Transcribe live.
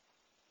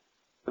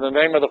In the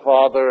name of the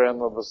Father,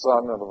 and of the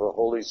Son, and of the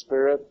Holy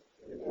Spirit.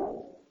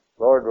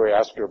 Lord, we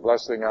ask your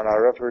blessing on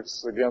our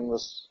efforts again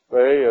this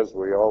day, as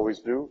we always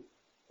do.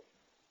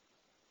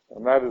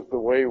 And that is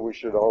the way we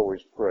should always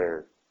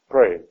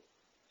pray,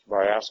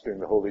 by asking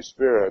the Holy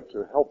Spirit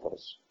to help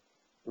us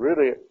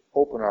really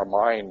open our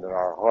mind and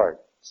our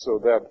heart, so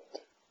that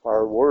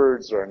our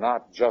words are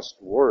not just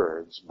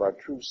words, but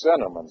true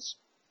sentiments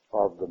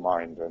of the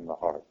mind and the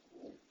heart.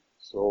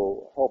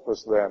 So help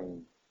us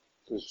then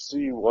to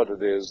see what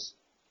it is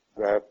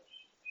that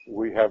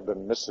we have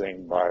been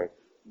missing by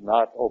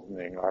not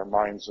opening our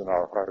minds and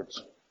our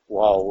hearts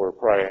while we're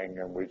praying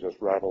and we just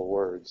rattle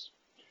words.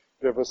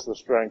 Give us the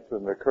strength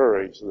and the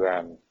courage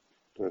then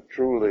to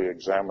truly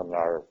examine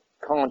our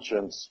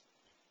conscience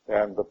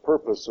and the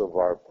purpose of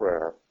our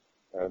prayer,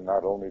 and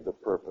not only the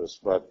purpose,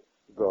 but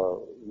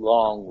the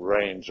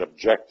long-range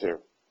objective.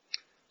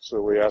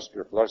 So we ask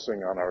your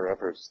blessing on our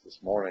efforts this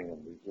morning,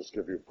 and we just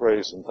give you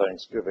praise and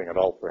thanksgiving at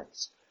all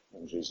things.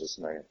 In Jesus'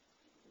 name.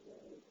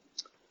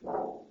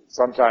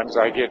 Sometimes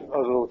I get a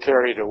little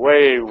carried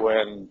away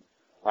when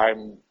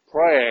I'm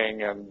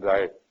praying and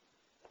I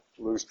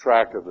lose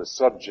track of the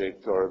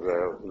subject or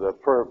the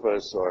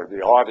purpose or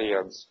the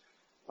audience.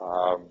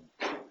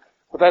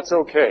 But that's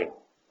okay.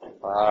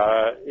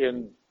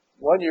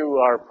 When you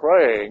are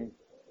praying,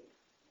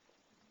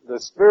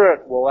 the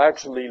Spirit will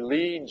actually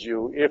lead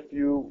you if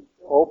you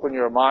open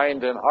your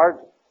mind and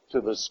heart to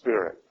the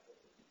Spirit.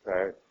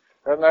 Okay?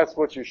 And that's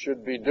what you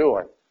should be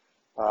doing.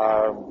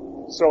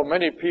 So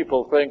many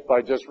people think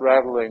by just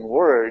rattling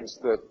words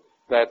that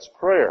that's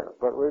prayer.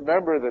 But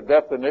remember the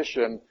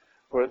definition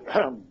for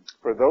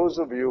those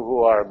of you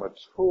who are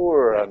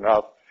mature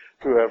enough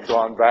to have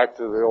gone back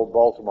to the old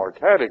Baltimore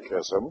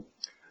Catechism.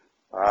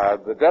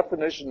 The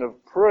definition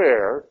of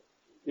prayer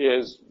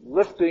is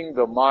lifting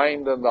the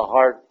mind and the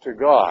heart to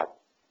God.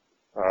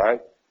 All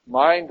right?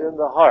 Mind and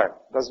the heart.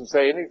 Doesn't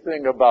say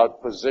anything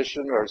about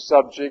position or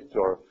subject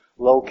or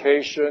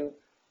location,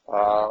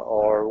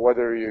 or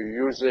whether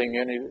you're using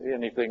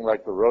anything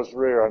like the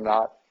rosary or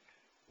not.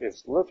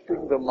 It's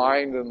lifting the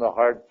mind and the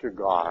heart to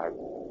God.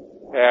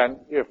 And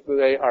if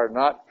they are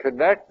not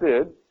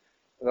connected,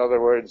 in other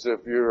words,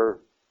 if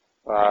you're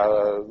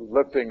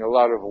lifting a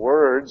lot of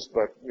words,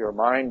 but your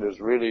mind is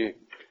really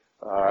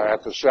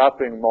at the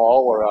shopping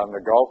mall or on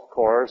the golf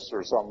course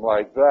or something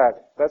like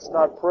that, that's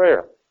not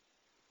prayer.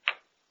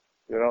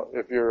 You know,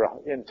 if your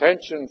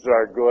intentions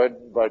are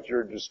good, but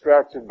you're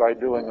distracted by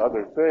doing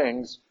other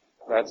things,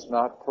 that's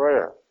not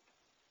prayer.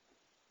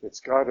 It's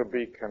got to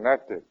be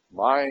connected,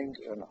 mind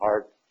and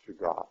heart to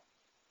God.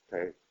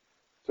 Okay?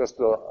 Just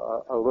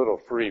a little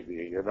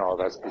freebie, you know,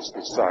 that's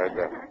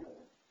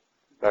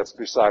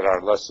beside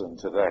our lesson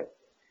today.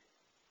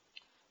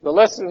 The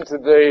lesson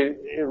today,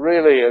 it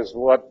really is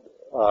what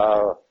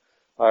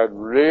I'd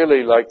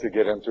really like to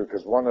get into,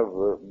 because one of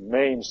the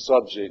main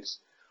subjects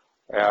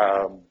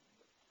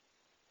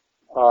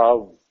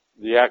of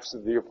the Acts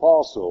of the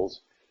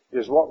Apostles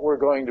is what we're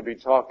going to be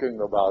talking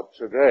about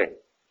today.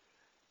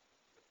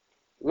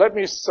 Let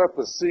me set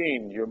the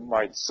scene, you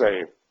might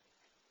say.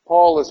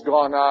 Paul has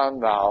gone on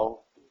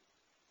now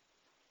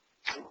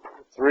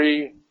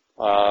three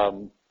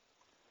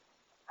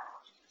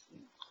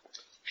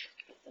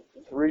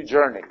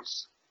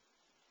journeys.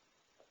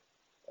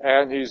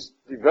 And he's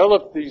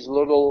developed these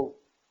little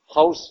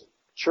house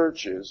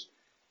churches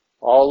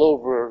all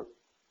over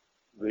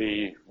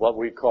what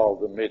we call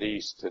the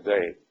Mideast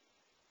today.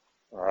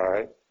 All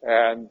right?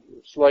 And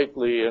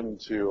slightly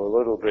into a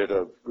little bit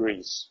of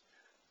Greece,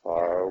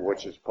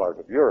 which is part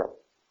of Europe.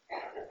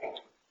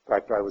 In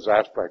fact, I was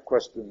asked that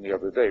question the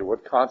other day,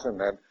 what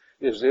continent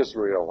is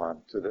Israel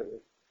on today?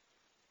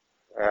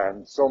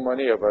 And so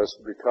many of us,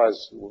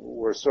 because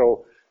we're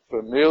so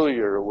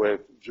familiar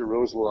with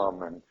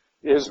Jerusalem and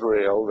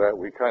Israel, that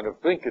we kind of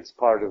think it's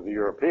part of the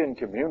European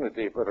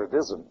community, but it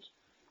isn't.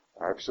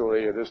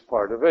 Actually, it is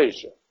part of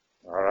Asia.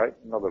 All right?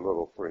 Another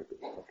little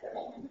freebie. Okay.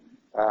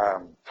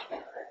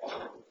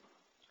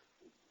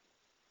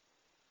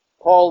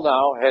 Paul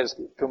now has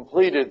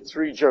completed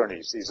 3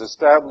 journeys. He's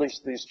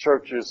established these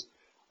churches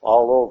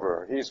all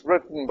over. He's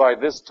written by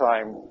this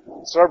time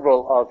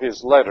several of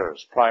his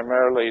letters,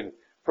 primarily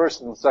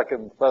 1st and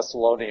 2nd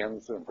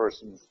Thessalonians and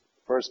 1st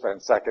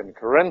and 2nd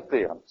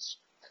Corinthians.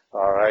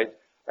 All right?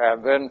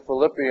 And then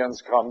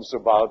Philippians comes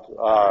about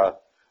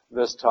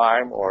this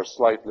time or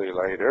slightly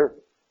later.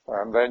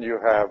 And then you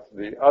have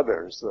the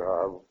others,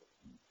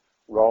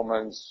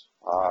 Romans,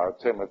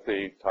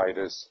 Timothy,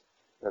 Titus,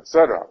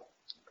 etc.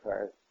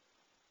 Okay?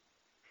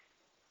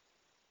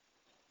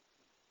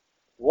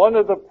 One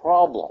of the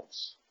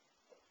problems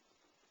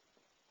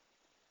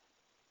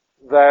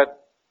that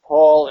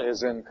Paul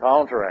is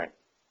encountering,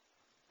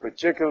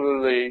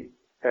 particularly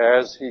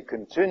as he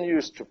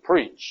continues to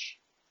preach,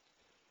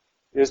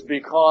 is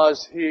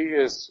because he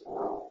is,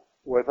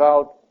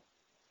 without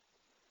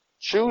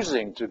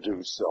choosing to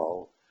do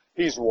so,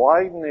 he's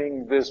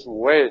widening this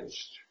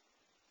wedge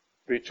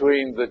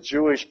between the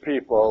Jewish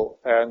people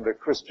and the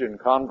Christian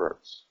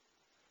converts.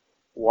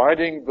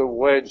 Widening the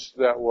wedge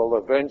that will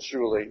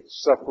eventually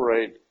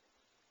separate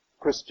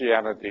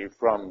Christianity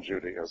from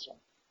Judaism.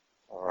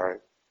 All right?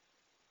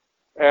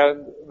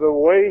 And the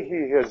way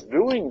he is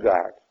doing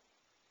that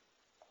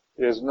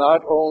is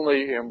not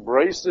only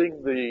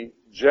embracing the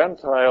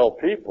Gentile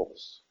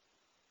peoples,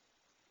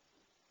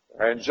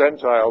 and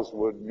Gentiles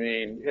would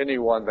mean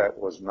anyone that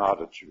was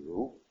not a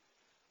Jew,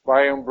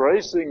 by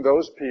embracing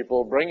those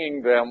people,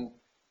 bringing them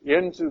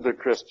into the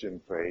Christian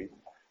faith,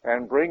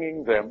 and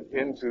bringing them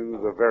into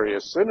the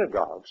various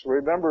synagogues.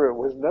 Remember, it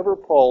was never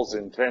Paul's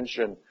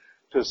intention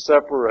to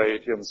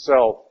separate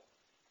himself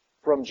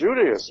from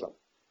Judaism.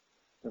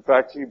 In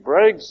fact, he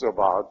brags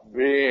about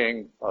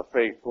being a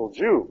faithful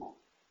Jew,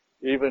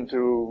 even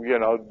to,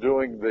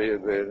 doing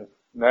the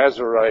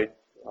Nazarite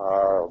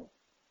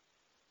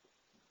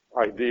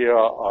idea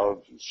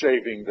of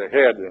shaving the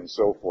head and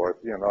so forth.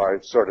 I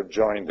sort of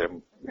joined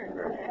him.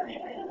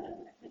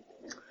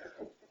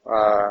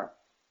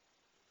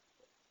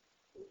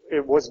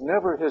 It was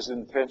never his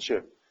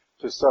intention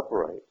to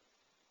separate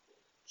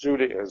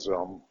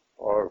Judaism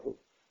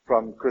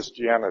from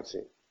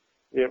Christianity.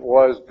 It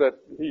was that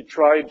he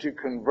tried to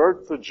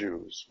convert the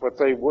Jews, but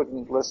they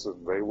wouldn't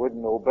listen, they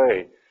wouldn't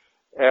obey.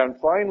 And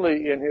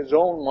finally, in his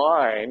own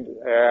mind,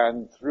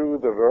 and through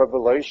the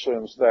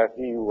revelations that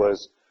he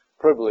was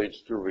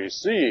privileged to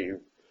receive,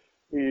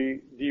 he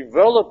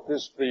developed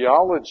this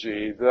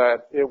theology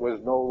that it was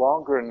no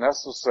longer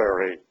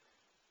necessary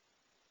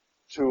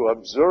to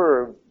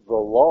observe the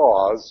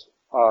laws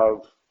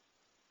of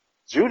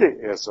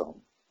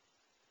Judaism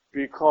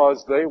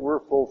because they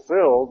were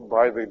fulfilled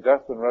by the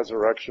death and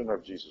resurrection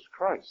of Jesus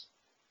Christ.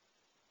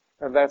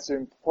 And that's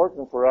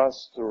important for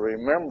us to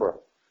remember.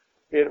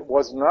 It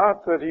was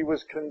not that he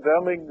was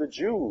condemning the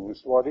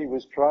Jews. What he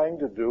was trying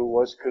to do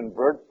was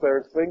convert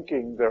their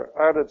thinking, their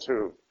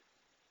attitude,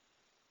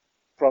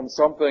 from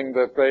something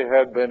that they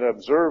had been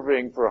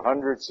observing for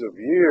hundreds of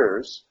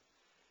years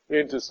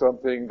into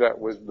something that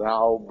was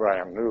now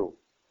brand new.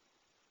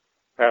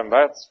 And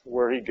that's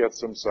where he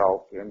gets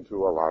himself into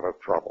a lot of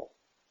trouble.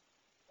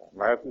 And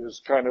that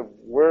is kind of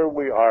where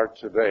we are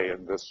today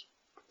in this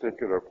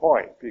particular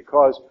point,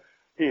 because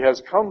he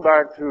has come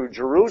back to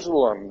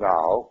Jerusalem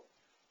now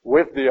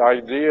with the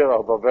idea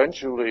of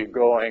eventually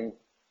going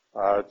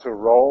to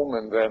Rome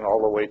and then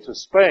all the way to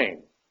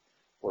Spain.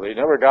 Well, he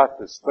never got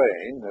to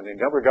Spain, and he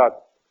never got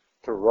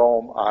to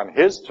Rome on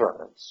his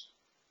terms,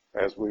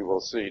 as we will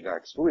see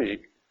next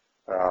week,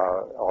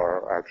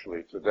 or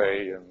actually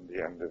today in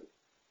the end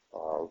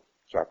of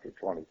chapter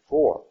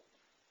 24.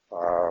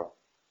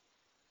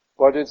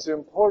 But it's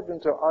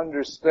important to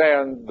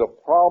understand the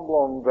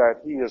problem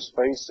that he is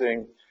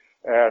facing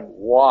and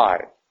why.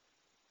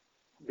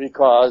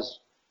 Because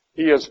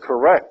he is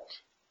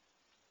correct.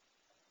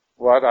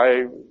 What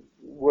I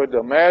would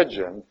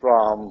imagine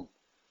from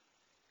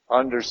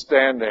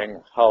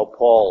understanding how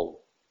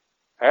Paul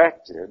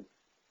acted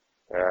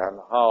and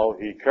how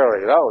he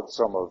carried out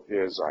some of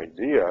his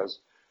ideas,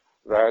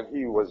 that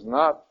he was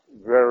not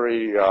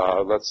very,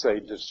 let's say,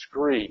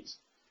 discreet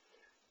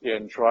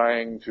in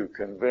trying to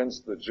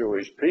convince the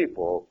Jewish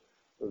people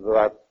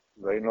that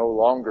they no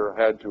longer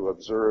had to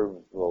observe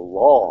the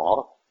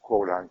law,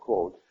 quote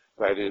unquote,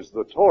 that is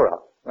the Torah.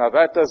 Now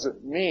that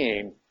doesn't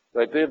mean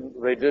that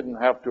they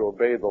didn't have to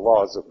obey the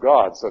laws of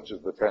God, such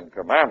as the Ten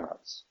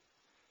Commandments.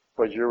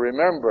 But you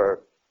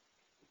remember,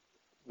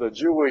 the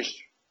Jewish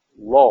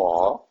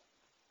law,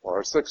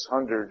 or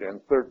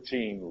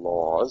 613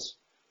 laws,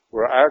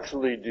 were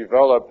actually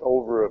developed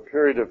over a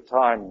period of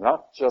time,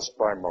 not just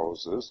by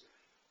Moses,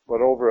 but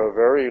over a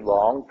very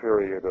long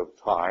period of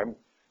time,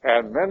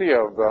 and many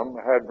of them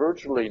had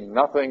virtually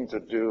nothing to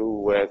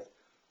do with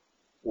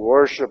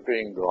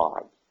worshiping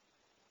God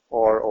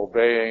or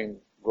obeying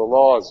the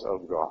laws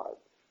of God,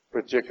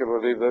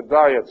 particularly the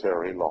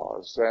dietary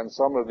laws and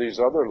some of these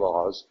other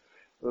laws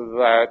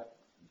that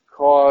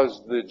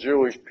caused the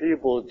Jewish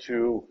people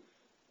to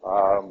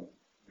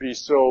be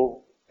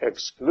so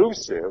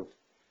exclusive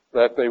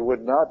that they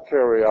would not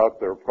carry out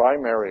their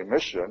primary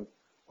mission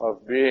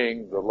of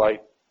being the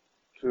light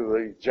to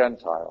the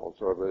Gentiles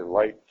or the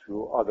light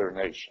to other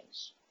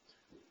nations.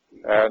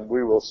 And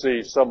we will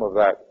see some of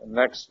that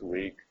next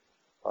week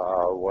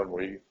when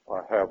we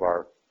have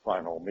our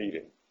final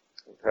meeting.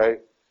 Okay?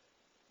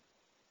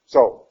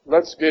 So,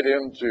 let's get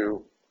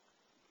into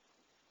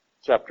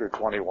chapter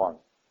 21.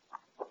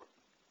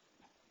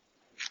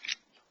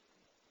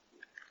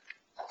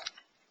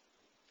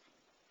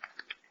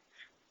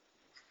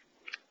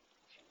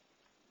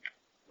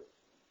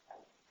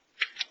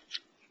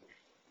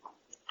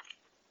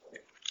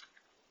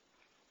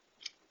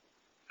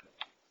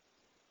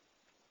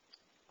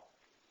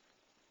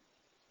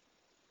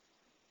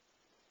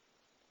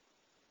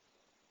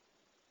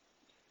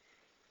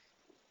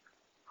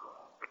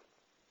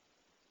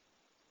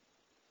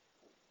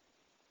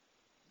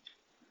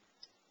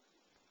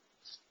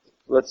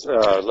 Let's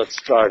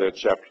start at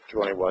chapter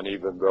 21,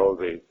 even though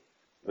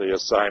the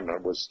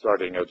assignment was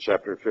starting at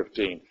chapter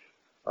 15.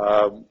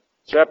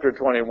 Chapter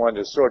 21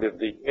 is sort of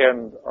the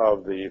end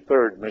of the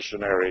third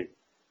missionary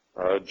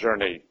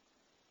journey.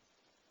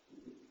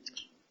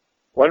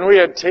 When we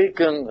had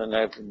taken, and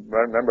I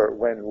remember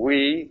when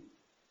we,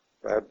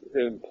 That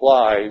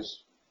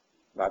implies,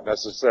 not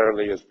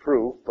necessarily as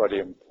proof, but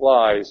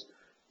implies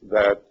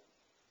that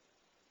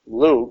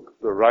Luke,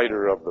 the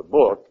writer of the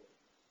book,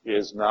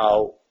 is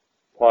now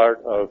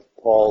part of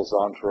Paul's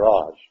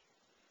entourage.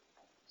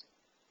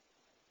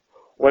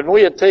 When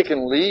we had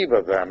taken leave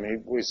of them,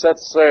 we set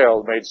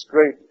sail, made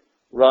straight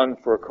run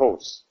for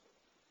Kos,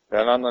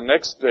 and on the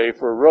next day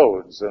for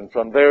Rhodes, and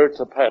from there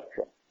to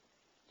Petra.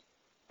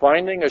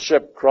 Finding a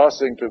ship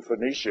crossing to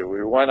Phoenicia,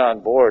 we went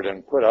on board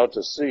and put out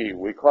to sea.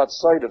 We caught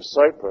sight of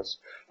Cyprus,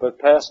 but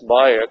passed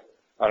by it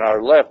on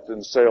our left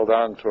and sailed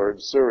on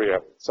towards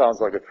Syria. Sounds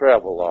like a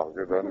travel log,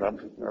 doesn't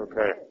it?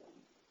 Okay.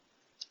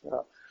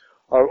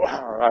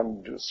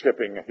 I'm just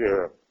skipping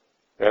here.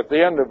 At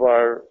the end of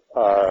our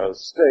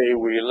stay,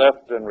 we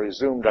left and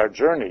resumed our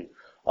journey.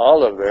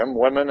 All of them,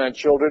 women and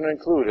children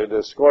included,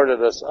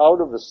 escorted us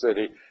out of the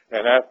city,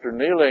 and after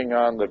kneeling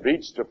on the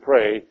beach to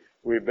pray,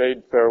 we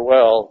bade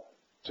farewell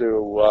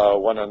to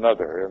one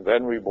another. And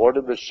then we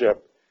boarded the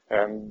ship,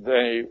 and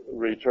they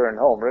returned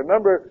home.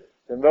 Remember,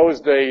 in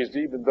those days,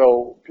 even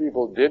though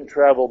people did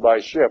travel by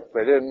ship,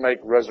 they didn't make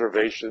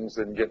reservations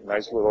and get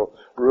nice little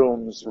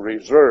rooms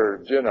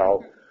reserved, you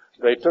know.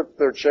 They took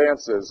their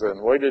chances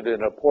and waited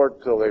in a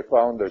port till they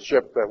found a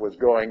ship that was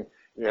going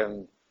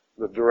in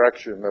the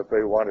direction that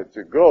they wanted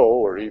to go,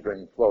 or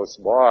even close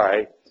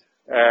by,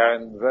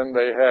 and then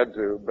they had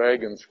to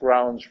beg and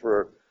scrounge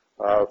for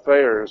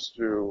fares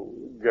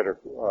to get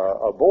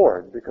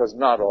aboard, because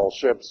not all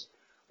ships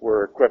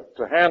were equipped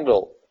to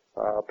handle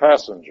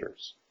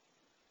passengers.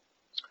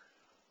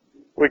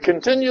 We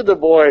continued the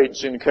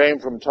voyage and came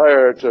from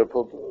Tyre to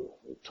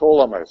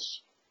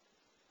Ptolemais,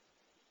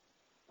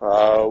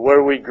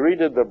 where we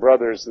greeted the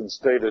brothers and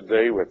stayed a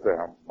day with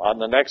them. On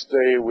the next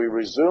day, we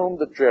resumed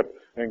the trip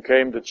and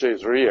came to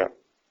Caesarea,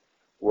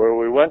 where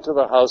we went to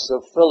the house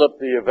of Philip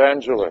the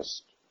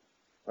evangelist.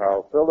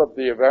 Now, Philip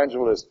the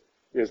evangelist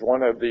is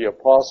one of the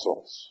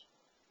apostles.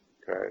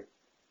 Okay.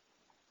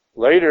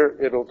 Later,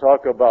 it'll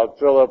talk about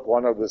Philip,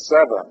 one of the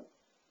 7,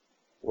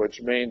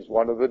 which means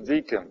one of the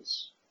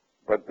deacons.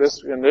 But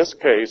this, in this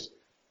case,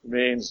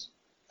 means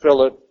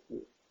Philip,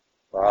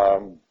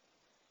 I'm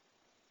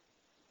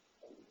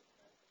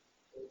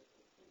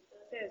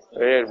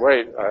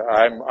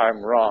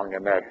wrong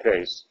in that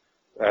case.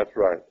 That's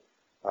right.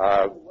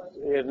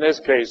 In this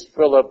case,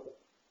 Philip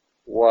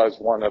was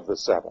one of the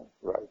 7,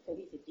 right?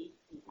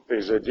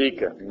 He's a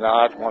deacon,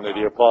 not one of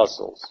the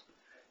apostles.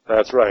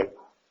 That's right.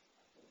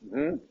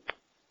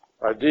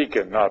 A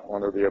deacon, not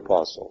one of the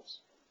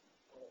apostles.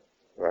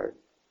 Right.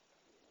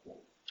 It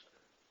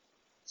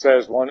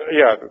says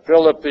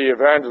Philip the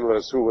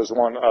evangelist, who was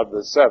one of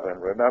the 7.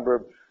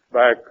 Remember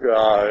back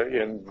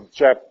in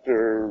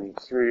chapter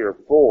 3 or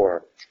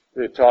 4,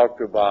 they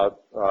talked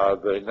about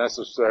the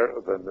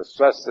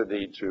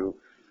necessity to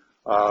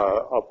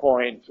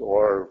appoint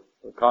or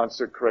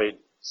consecrate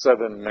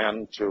 7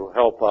 men to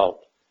help out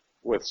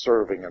with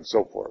serving and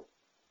so forth.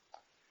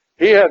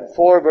 He had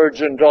 4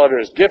 virgin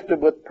daughters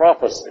gifted with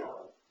prophecy.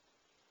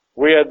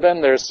 We had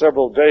been there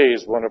several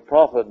days when a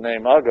prophet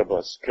named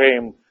Agabus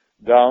came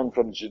down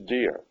from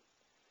Judea.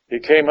 He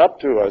came up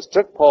to us,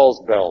 took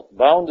Paul's belt,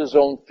 bound his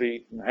own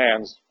feet and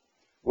hands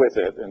with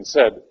it, and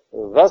said,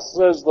 "Thus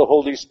says the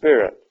Holy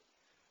Spirit,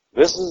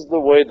 this is the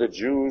way the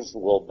Jews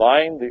will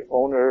bind the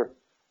owner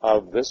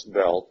of this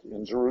belt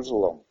in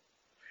Jerusalem,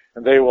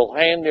 and they will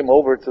hand him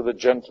over to the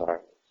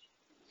Gentiles."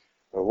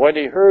 But when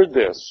he heard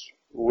this,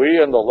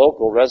 we and the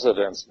local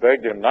residents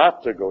begged him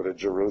not to go to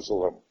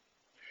Jerusalem.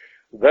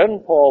 Then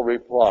Paul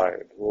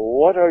replied,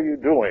 "What are you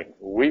doing,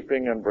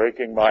 weeping and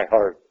breaking my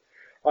heart?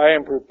 I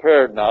am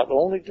prepared not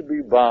only to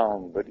be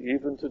bound, but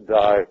even to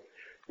die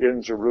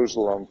in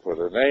Jerusalem for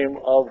the name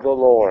of the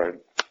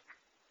Lord."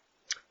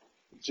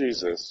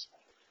 Jesus,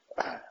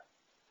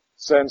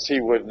 since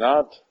he would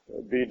not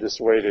be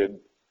dissuaded,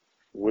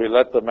 we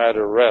let the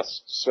matter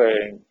rest,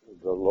 saying,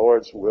 "The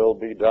Lord's will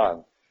be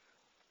done."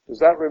 Does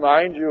that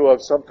remind you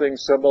of something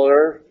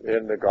similar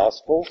in the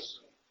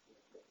Gospels?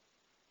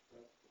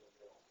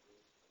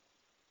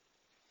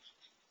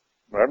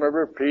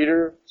 Remember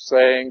Peter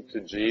saying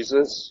to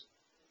Jesus,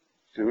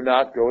 "Do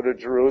not go to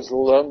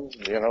Jerusalem.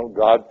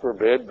 God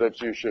forbid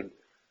that you should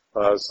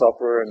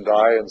suffer and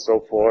die," and so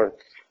forth.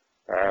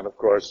 And of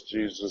course,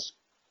 Jesus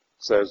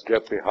says,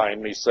 "Get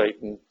behind me,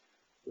 Satan."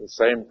 The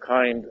same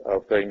kind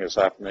of thing is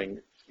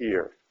happening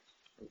here,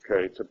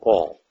 okay, to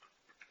Paul.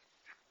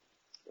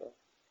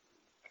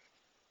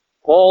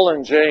 Paul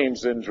and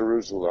James in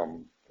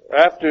Jerusalem.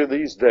 After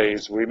these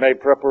days, we made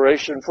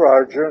preparation for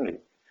our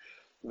journey.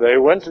 They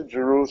went to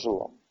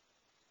Jerusalem.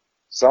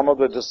 Some of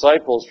the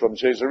disciples from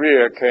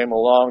Caesarea came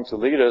along to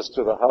lead us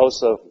to the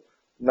house of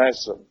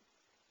Mnason,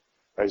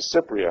 a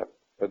Cypriot,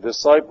 a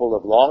disciple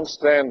of long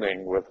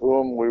standing with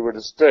whom we were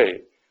to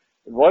stay.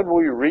 And when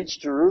we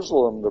reached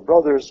Jerusalem, the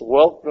brothers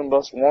welcomed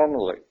us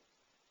warmly.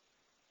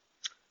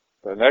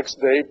 The next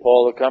day,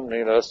 Paul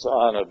accompanied us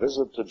on a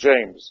visit to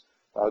James.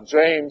 Now,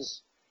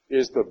 James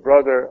is the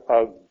brother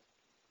of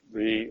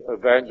the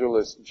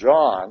evangelist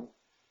John,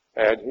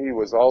 and he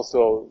was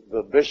also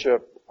the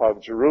bishop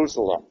of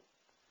Jerusalem.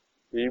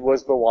 He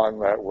was the one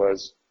that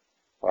was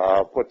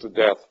put to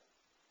death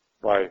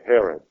by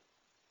Herod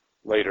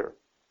later.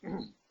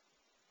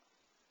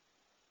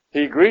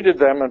 He greeted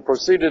them and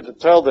proceeded to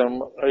tell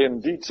them in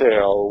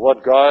detail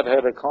what God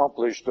had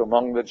accomplished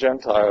among the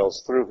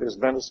Gentiles through his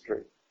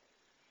ministry.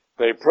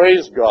 They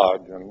praised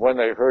God, and when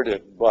they heard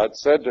it, but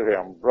said to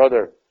him,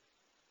 "Brother,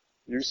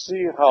 you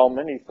see how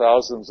many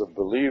thousands of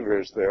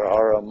believers there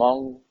are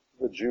among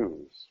the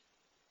Jews."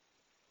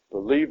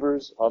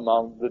 Believers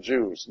among the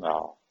Jews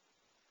now.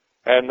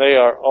 And they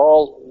are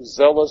all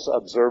zealous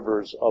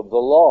observers of the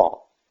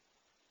law,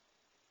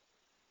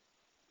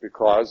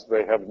 because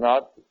they have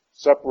not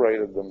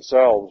separated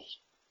themselves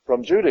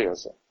from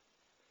Judaism.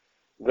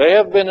 They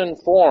have been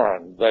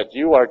informed that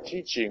you are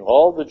teaching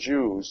all the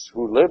Jews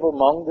who live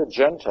among the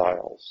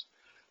Gentiles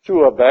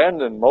to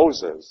abandon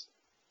Moses,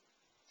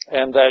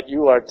 and that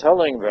you are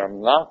telling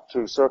them not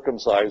to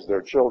circumcise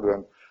their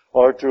children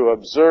or to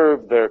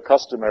observe their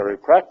customary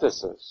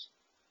practices.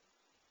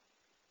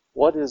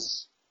 What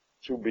is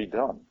to be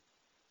done?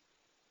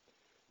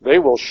 They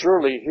will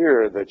surely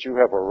hear that you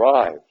have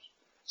arrived.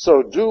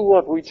 So do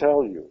what we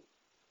tell you.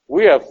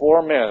 We have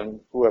 4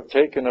 men who have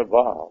taken a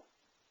vow.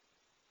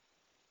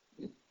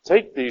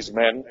 Take these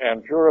men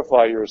and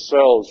purify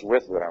yourselves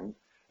with them,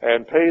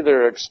 and pay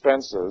their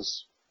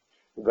expenses,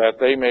 that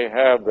they may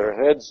have their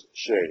heads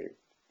shaved.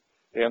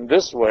 In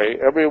this way,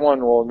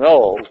 everyone will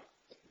know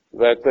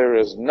that there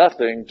is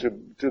nothing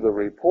to the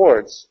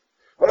reports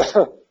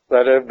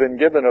that have been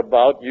given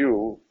about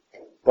you,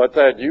 but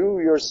that you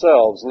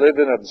yourselves live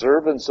in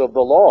observance of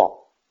the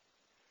law.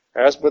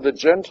 As for the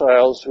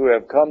Gentiles who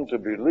have come to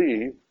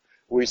believe,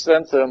 we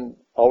sent them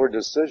our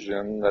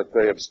decision that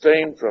they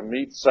abstain from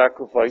meat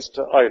sacrificed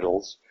to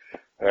idols,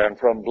 and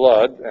from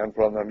blood, and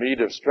from the meat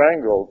of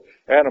strangled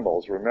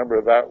animals.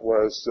 Remember, that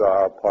was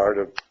part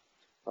of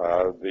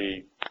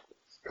the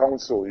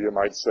council, you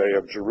might say,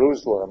 of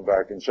Jerusalem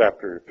back in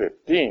chapter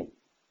 15.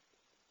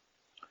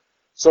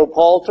 So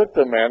Paul took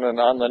the men, and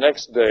on the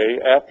next day,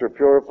 after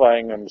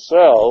purifying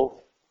himself,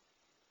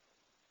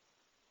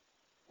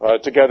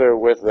 together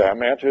with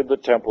them, entered the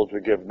temple to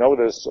give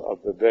notice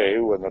of the day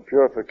when the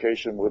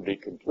purification would be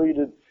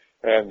completed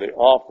and the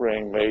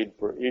offering made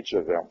for each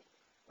of them.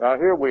 Now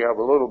here we have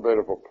a little bit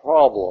of a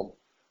problem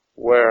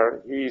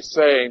where he's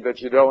saying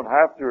that you don't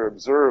have to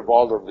observe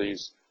all of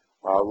these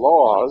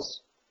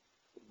laws,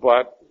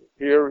 but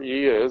here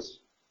he is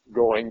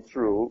going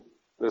through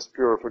this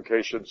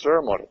purification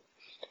ceremony.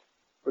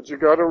 But you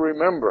got to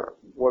remember,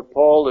 what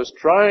Paul is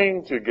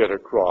trying to get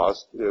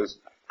across is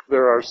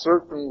there are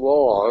certain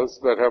laws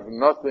that have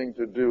nothing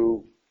to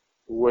do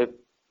with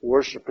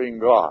worshiping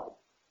God.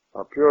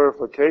 A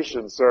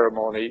purification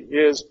ceremony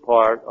is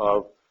part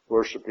of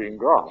worshiping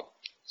God.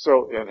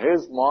 So in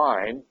his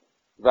mind,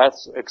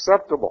 that's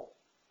acceptable.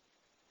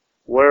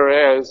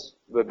 Whereas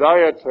the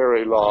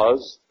dietary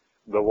laws,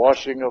 the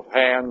washing of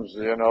hands,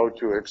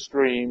 to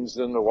extremes,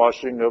 and the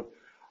washing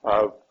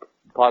of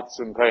pots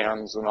and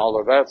pans and all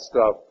of that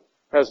stuff,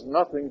 has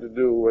nothing to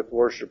do with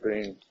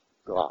worshiping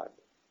God.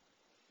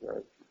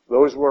 Okay?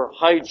 Those were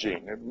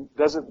hygiene. It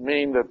doesn't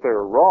mean that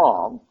they're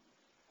wrong.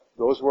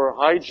 Those were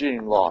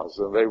hygiene laws,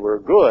 and they were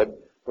good,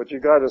 but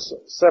you got to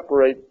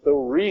separate the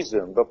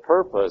reason, the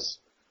purpose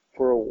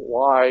for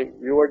why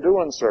you are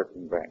doing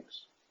certain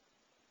things.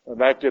 And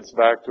that gets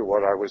back to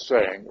what I was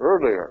saying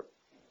earlier.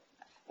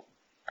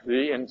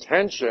 The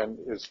intention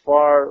is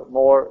far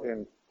more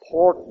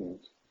important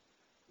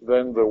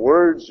than the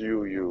words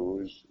you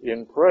use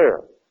in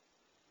prayer.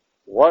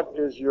 What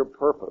is your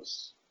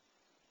purpose?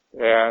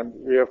 And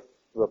if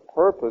the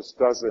purpose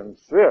doesn't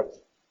fit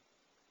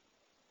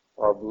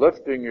of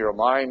lifting your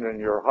mind and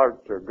your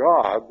heart to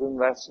God, then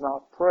that's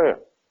not prayer.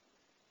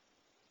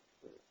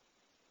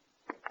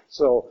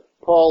 So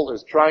Paul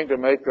is trying to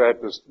make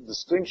that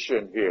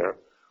distinction here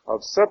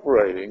of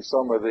separating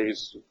some of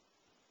these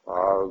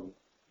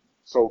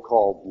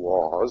so-called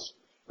laws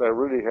that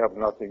really have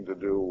nothing to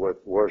do with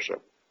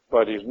worship.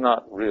 But he's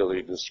not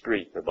really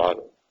discreet about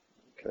it.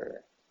 Okay.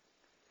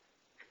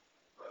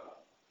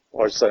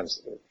 Or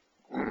sensitive.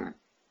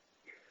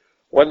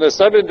 When the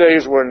 7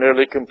 days were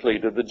nearly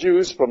completed, the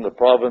Jews from the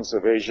province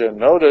of Asia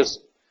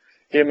noticed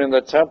him in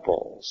the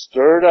temple,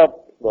 stirred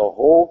up the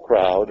whole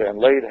crowd, and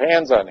laid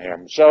hands on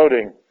him,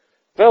 shouting,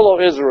 "Fellow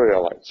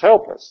Israelites,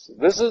 help us.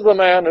 This is the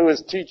man who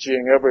is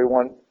teaching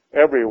everyone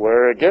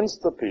everywhere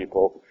against the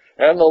people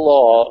and the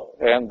law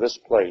and this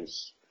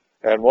place.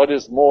 And what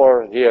is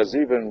more, he has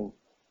even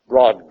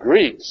brought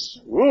Greeks,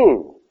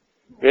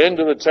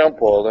 into the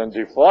temple and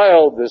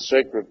defiled this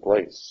sacred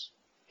place.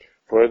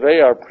 For they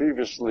had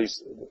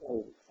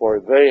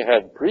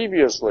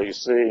previously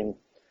seen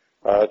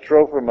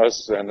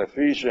Trophimus an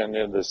Ephesian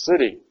in the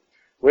city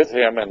with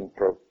him, and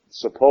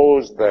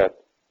supposed that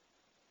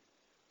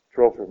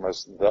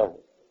Trophimus the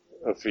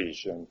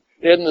Ephesian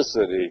in the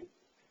city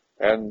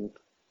and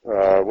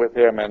with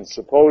him, and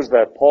supposed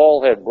that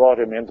Paul had brought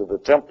him into the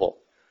temple.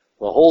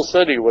 The whole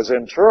city was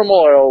in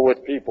turmoil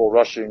with people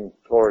rushing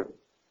toward him.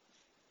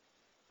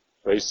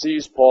 They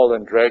seized Paul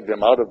and dragged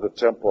him out of the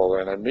temple,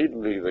 and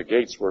immediately the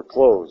gates were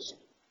closed.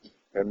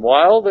 And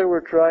while they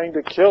were trying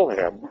to kill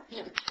him,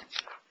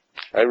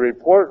 a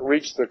report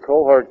reached the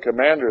cohort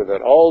commander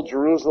that all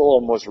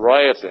Jerusalem was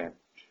rioting.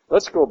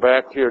 Let's go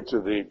back here to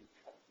the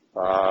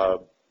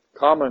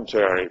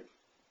commentary,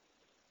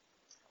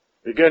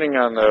 beginning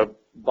on the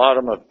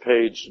bottom of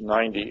page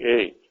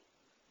 98.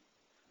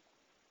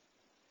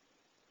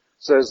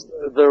 Says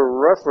the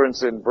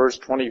reference in verse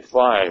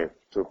 25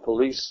 to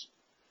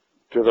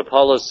the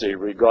policy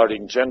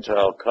regarding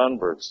Gentile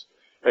converts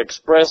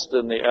expressed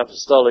in the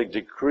apostolic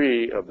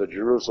decree of the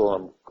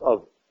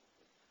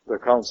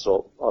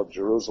Council of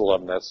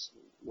Jerusalem. That's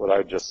what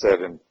I just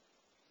said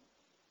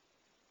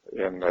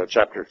in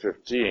chapter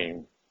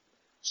 15.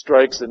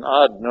 Strikes an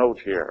odd note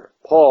here.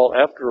 Paul,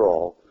 after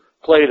all,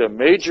 played a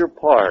major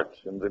part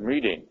in the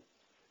meeting,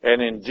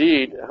 and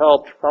indeed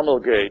helped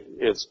promulgate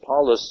its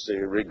policy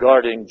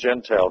regarding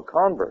Gentile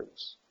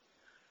converts.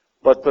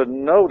 But the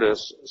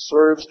notice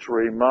serves to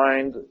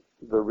remind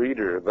the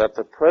reader that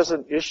the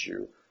present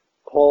issue,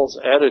 Paul's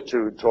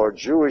attitude toward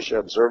Jewish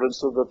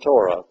observance of the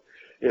Torah,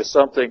 is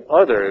something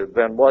other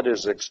than what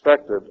is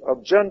expected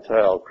of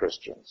Gentile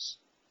Christians.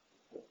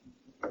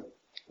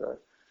 Okay.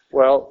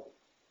 Well,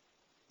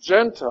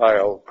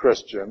 Gentile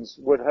Christians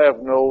would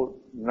have no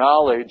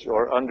knowledge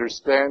or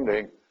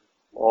understanding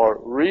or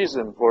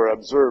reason for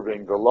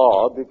observing the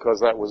law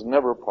because that was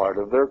never part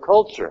of their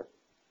culture.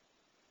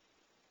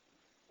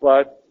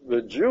 But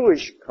the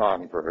Jewish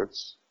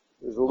converts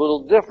is a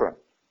little different.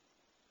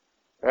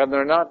 And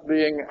they're not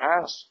being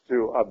asked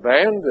to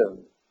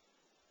abandon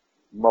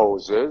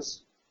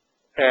Moses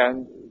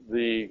and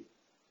the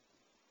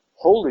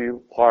holy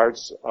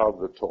parts of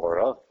the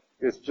Torah.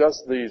 It's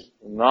just these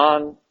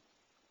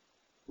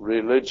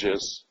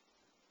non-religious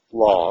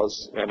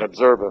laws and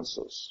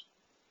observances.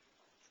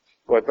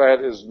 But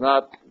that is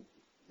not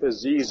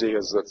as easy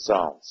as it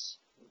sounds.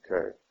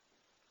 Okay.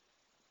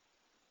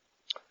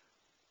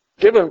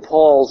 Given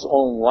Paul's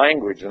own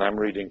language, and I'm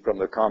reading from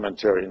the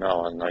commentary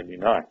now on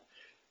 99,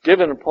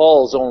 given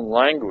Paul's own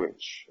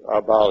language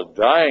about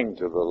dying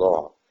to the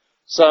law,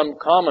 some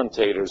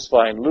commentators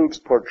find Luke's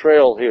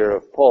portrayal here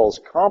of Paul's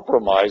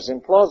compromise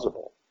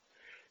implausible.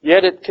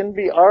 Yet it can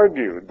be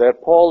argued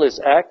that Paul is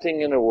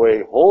acting in a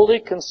way wholly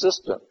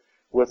consistent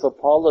with the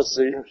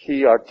policy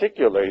he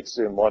articulates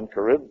in 1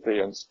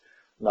 Corinthians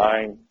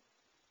 9,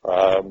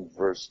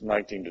 verse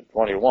 19 to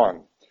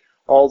 21.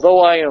 Although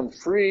I am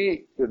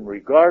free in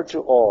regard to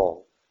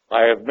all,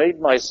 I have made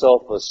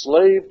myself a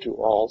slave to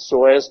all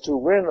so as to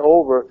win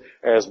over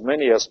as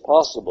many as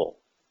possible.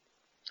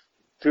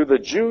 To the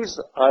Jews,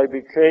 I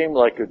became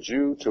like a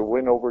Jew to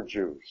win over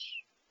Jews.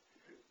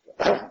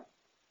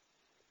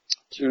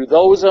 To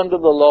those under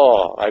the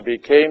law, I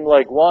became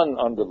like one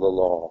under the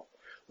law,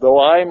 though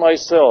I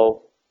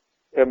myself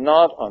am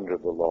not under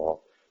the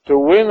law, to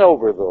win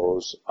over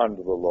those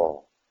under the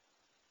law.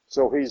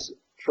 So he's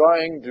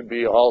trying to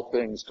be all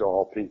things to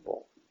all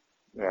people.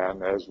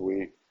 And as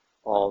we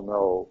all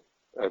know,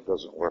 that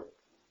doesn't work.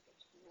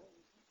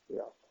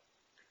 Yeah.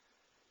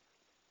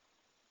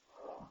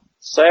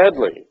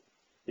 Sadly,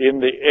 in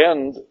the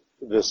end,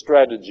 the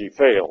strategy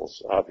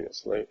fails,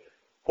 obviously.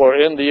 For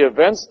in the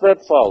events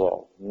that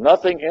follow,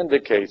 nothing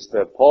indicates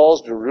that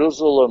Paul's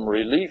Jerusalem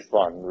Relief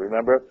Fund,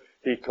 remember,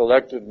 he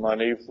collected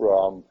money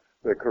from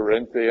the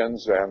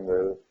Corinthians and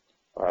the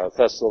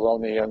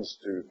Thessalonians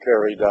to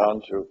carry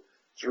down to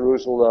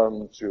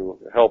Jerusalem to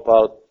help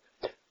out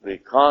the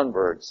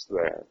converts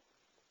there.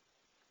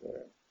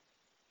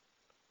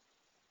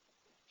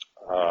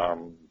 I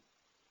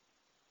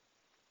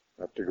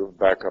have to go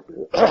back up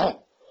here.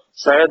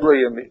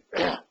 Sadly,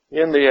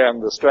 in the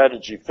end, the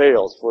strategy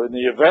fails. For in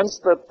the events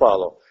that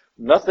follow,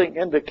 nothing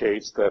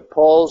indicates that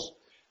Paul's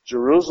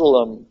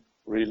Jerusalem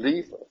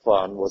Relief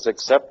Fund was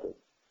accepted,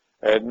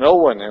 and no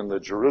one in the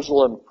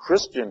Jerusalem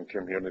Christian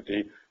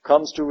community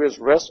comes to his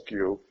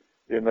rescue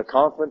in the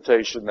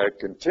confrontation that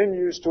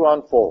continues to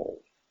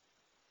unfold.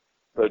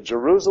 The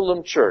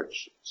Jerusalem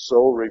church,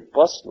 so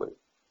robustly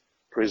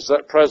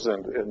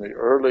present in the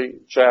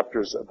early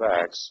chapters of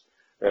Acts,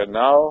 and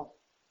now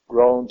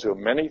grown to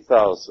many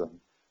thousand,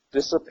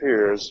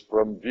 disappears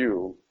from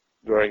view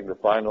during the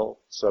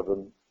final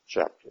 7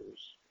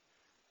 chapters.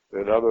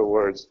 In other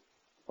words,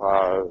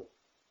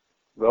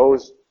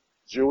 those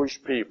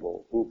Jewish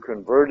people who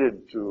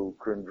converted to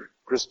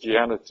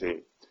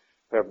Christianity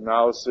have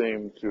now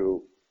seemed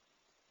to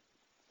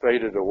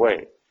faded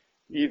away.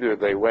 Either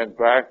they went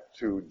back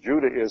to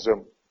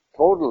Judaism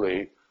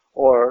totally,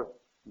 or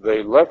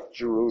they left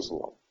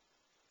Jerusalem,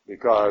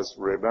 because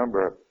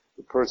remember,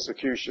 the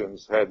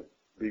persecutions had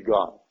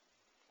begun.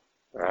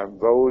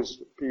 And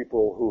those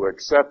people who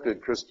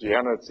accepted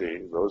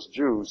Christianity, those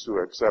Jews who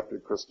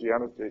accepted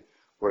Christianity,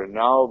 were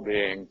now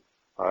being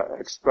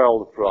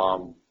expelled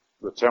from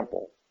the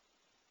temple.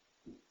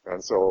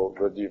 And so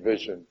the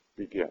division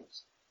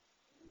begins.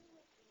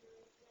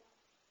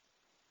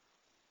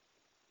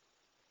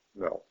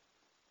 No.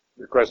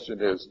 The question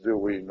is, do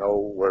we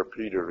know where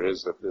Peter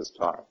is at this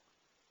time?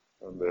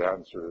 And the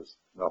answer is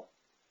no.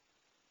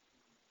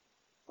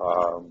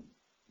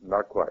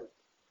 Not quite.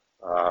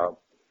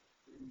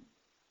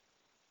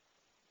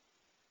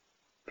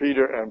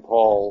 Peter and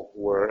Paul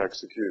were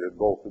executed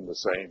both in the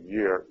same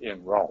year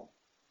in Rome.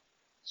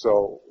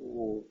 So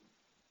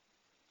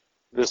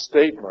this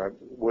statement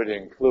would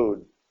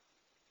include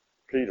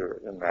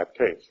Peter in that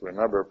case.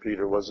 Remember,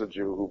 Peter was a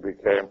Jew who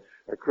became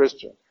a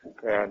Christian.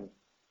 And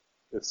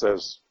it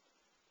says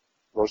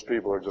those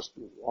people are just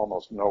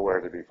almost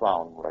nowhere to be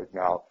found right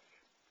now.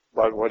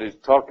 But what he's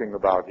talking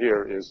about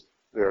here is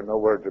they're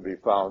nowhere to be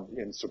found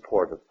in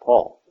support of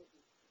Paul.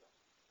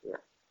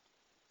 Yeah.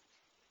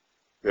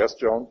 Yes,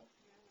 Joan?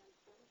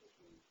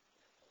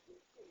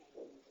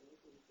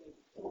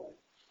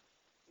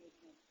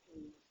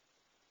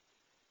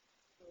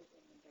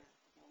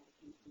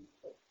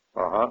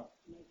 Uh-huh.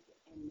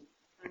 And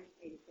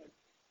commentator said,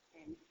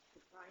 and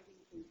surprising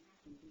things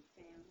happened. He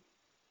found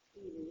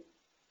Peter's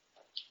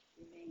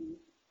remains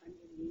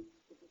underneath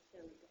the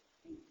basilica of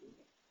St.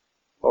 Peter.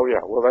 Oh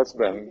yeah, well that's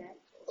been,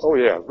 oh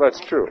yeah,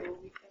 that's true.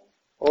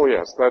 Oh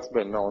yes, that's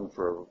been known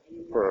for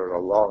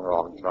a long,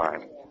 long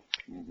time.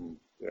 Mm-hmm.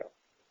 Yeah,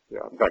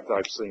 yeah. In fact,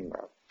 I've seen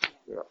that.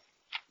 Yeah.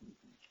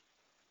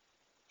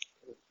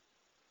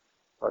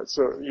 All right,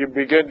 so are you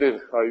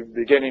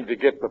beginning to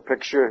get the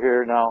picture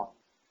here now?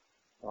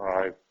 All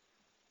right.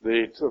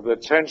 The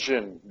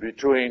tension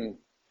between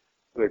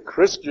the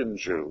Christian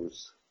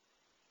Jews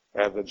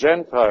and the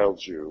Gentile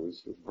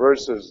Jews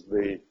versus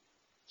the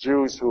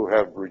Jews who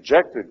have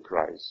rejected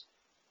Christ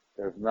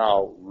have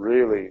now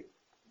really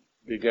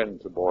begun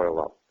to boil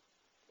up.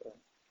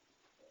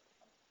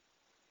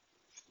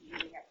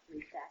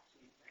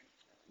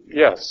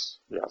 Yes,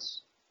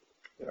 yes.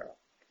 Yeah.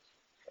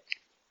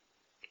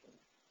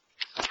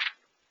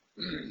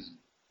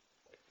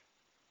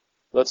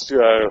 Let's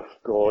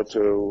go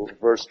to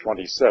verse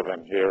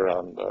 27 here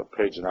on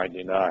page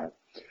 99.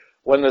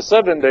 When the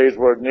 7 days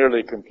were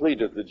nearly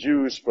completed, the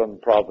Jews from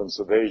the province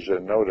of Asia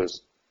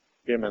noticed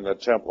him in the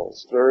temple,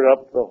 stirred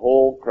up the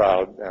whole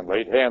crowd, and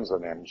laid hands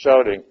on him,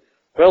 shouting,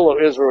 "Fellow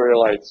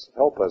Israelites,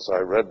 help us." I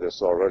read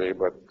this already,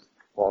 but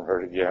won't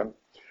hurt again.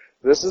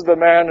 "This is the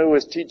man who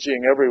is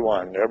teaching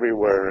everyone,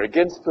 everywhere,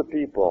 against the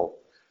people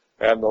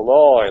and the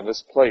law in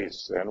this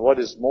place. And what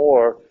is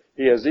more,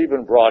 he has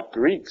even brought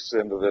Greeks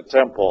into the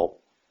temple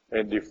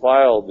and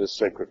defiled this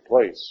sacred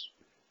place."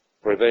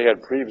 For they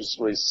had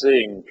previously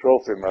seen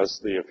Trophimus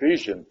the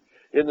Ephesian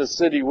in the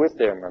city with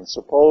him, and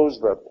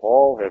supposed that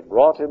Paul had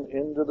brought him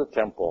into the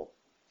temple.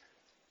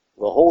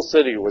 The whole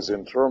city was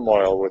in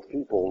turmoil, with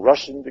people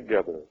rushing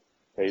together.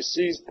 They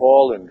seized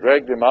Paul and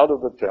dragged him out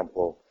of the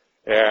temple,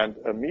 and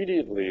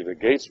immediately the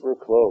gates were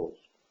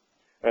closed.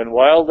 And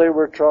while they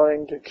were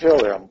trying to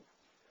kill him,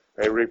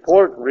 a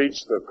report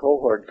reached the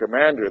cohort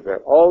commander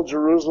that all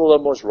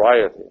Jerusalem was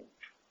rioting.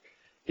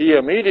 He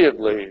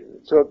immediately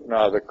took,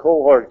 now the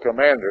cohort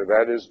commander,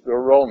 that is the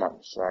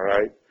Romans, all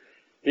right?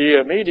 He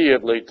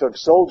immediately took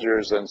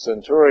soldiers and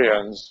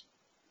centurions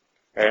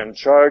and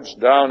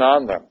charged down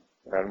on them.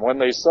 And when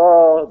they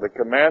saw the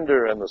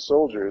commander and the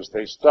soldiers,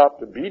 they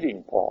stopped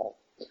beating Paul.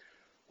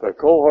 The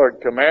cohort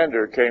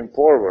commander came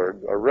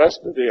forward,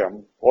 arrested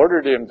him,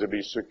 ordered him to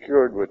be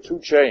secured with 2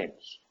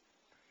 chains.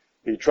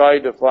 He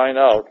tried to find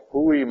out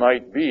who he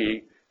might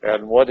be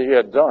and what he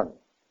had done.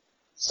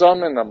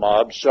 Some in the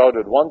mob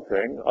shouted one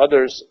thing,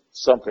 others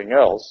something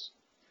else.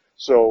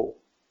 So,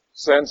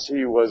 since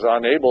he was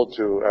unable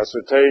to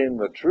ascertain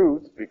the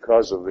truth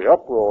because of the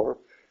uproar,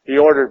 he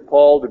ordered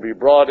Paul to be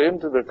brought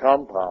into the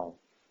compound.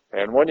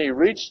 And when he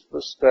reached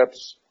the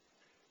steps,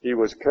 he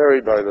was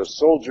carried by the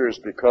soldiers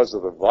because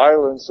of the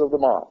violence of the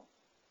mob.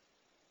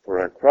 For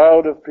a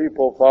crowd of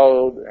people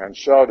followed and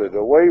shouted,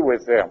 "Away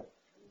with him."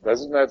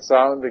 Doesn't that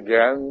sound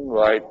again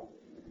like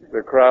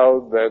the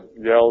crowd that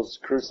yells,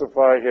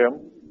 "Crucify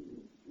him"?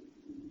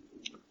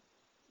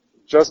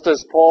 Just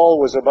as Paul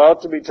was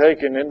about to be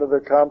taken into the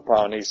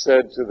compound, he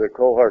said to the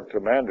cohort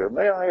commander,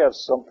 may I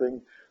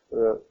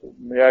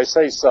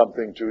say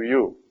something to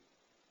you?"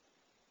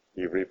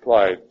 He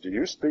replied, "Do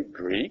you speak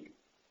Greek?"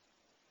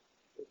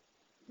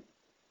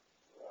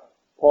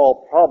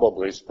 Paul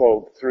probably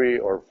spoke 3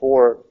 or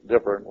 4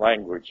 different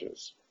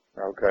languages,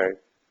 okay?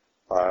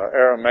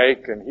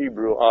 Aramaic and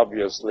Hebrew,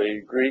 obviously,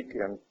 Greek,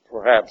 and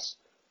perhaps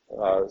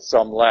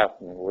some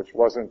Latin, which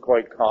wasn't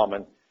quite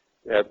common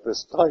at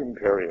this time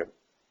period.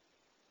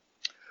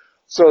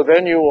 So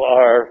then you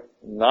are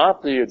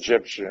not the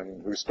Egyptian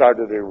who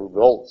started a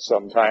revolt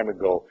some time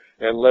ago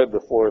and led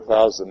the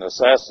 4,000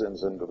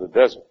 assassins into the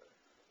desert.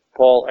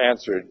 Paul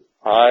answered,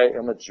 "I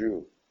am a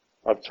Jew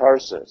of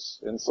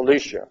Tarsus in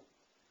Cilicia,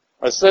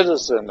 a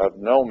citizen of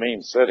no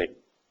mean city.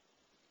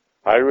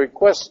 I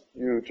request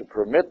you to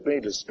permit me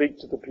to speak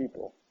to the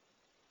people."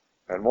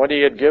 And when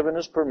he had given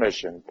his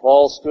permission,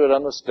 Paul stood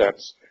on the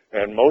steps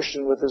and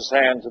motioned with his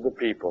hand to the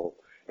people.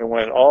 And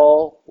when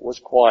all was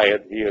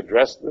quiet, he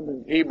addressed them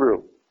in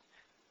Hebrew.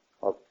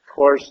 Of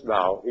course,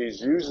 now, he's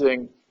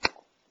using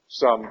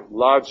some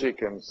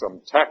logic and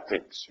some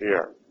tactics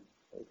here,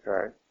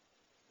 okay?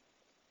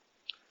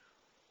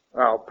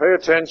 Now, pay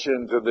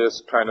attention to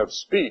this kind of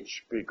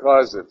speech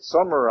because it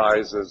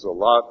summarizes a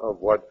lot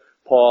of what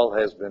Paul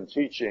has been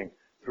teaching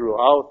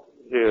throughout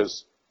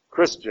his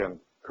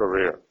Christian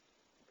career.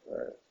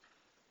 Okay.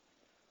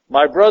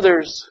 My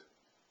brothers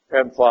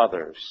and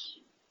fathers,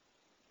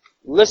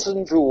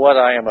 listen to what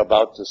I am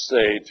about to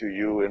say to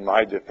you in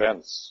my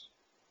defense.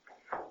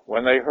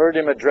 When they heard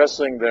him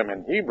addressing them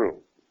in Hebrew,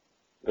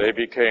 they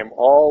became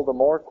all the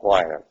more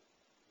quiet,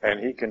 and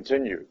he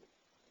continued.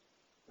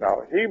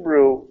 Now,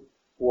 Hebrew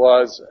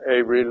was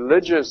a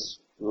religious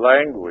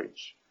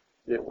language.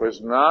 It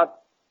was not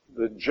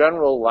the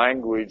general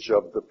language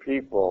of the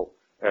people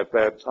at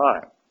that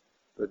time.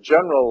 The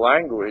general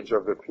language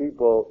of the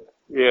people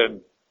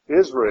in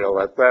Israel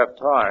at that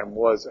time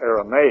was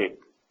Aramaic,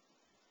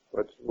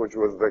 which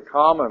was the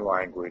common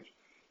language.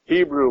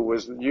 Hebrew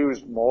was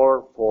used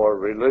more for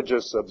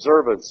religious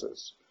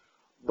observances.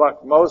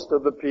 But most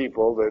of the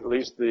people, at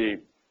least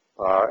the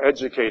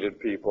educated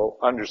people,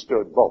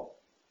 understood both.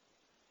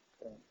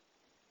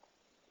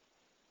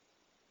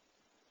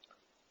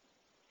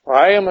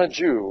 I am a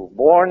Jew,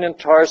 born in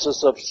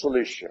Tarsus of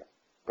Cilicia,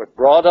 but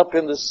brought up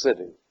in the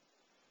city,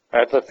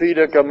 at the feet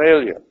of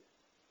Gamaliel.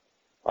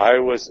 I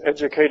was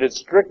educated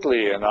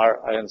strictly in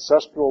our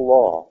ancestral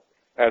law,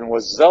 and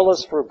was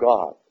zealous for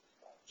God,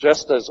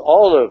 just as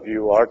all of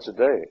you are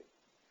today.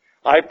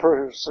 I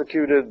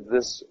persecuted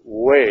this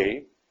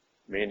way,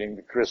 meaning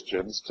the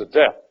Christians, to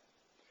death,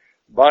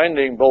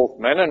 binding both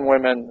men and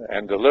women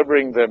and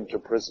delivering them to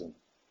prison.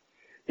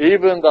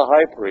 Even the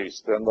high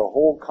priest and the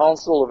whole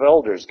council of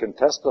elders can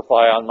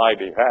testify on my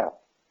behalf.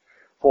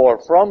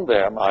 For from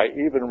them I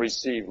even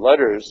received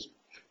letters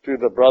to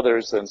the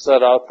brothers and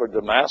set out for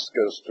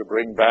Damascus to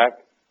bring back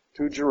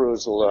to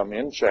Jerusalem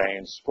in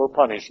chains for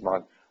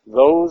punishment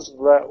those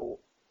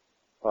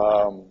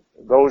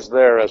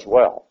there as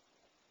well.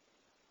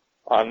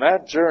 On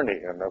that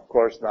journey, and of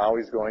course now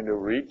he's going to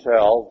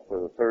retell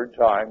for the third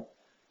time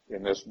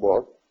in this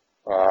book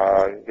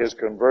his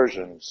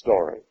conversion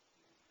story.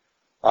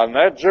 On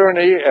that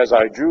journey, as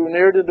I drew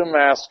near to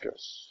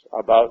Damascus,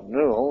 about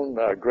noon,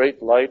 a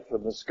great light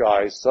from the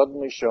sky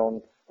suddenly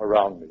shone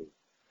around me.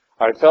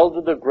 I fell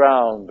to the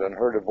ground and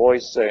heard a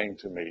voice saying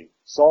to me,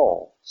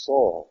 Saul,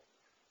 Saul,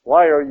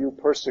 why are you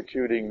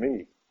persecuting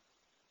me?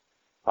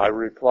 I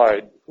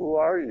replied, Who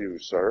are you,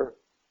 sir?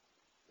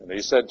 And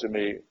he said to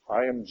me,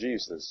 I am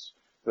Jesus,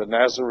 the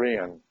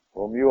Nazarene,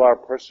 whom you are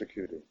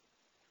persecuting.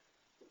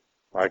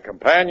 My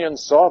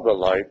companions saw the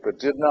light, but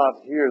did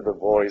not hear the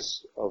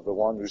voice of the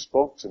one who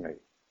spoke to me.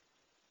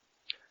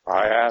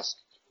 I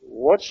asked,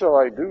 What shall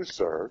I do,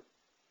 sir?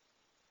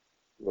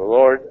 The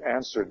Lord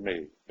answered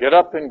me, Get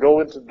up and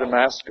go into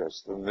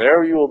Damascus, and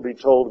there you will be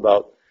told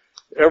about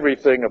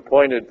everything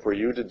appointed for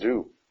you to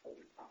do.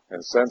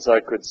 And since I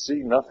could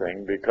see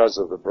nothing because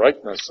of the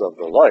brightness of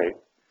the light,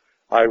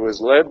 I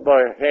was led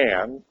by a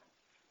hand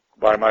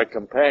by my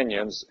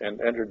companions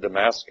and entered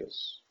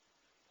Damascus.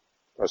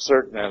 A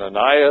certain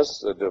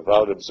Ananias, a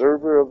devout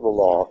observer of the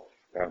law,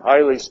 and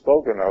highly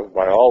spoken of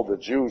by all the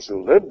Jews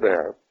who lived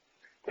there,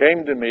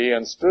 came to me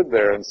and stood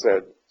there and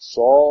said,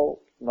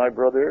 Saul, my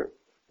brother,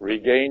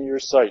 regain your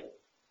sight.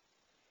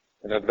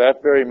 And at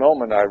that very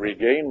moment I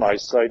regained my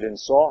sight and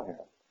saw him.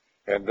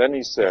 And then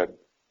he said,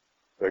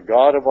 The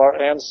God of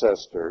our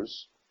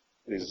ancestors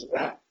is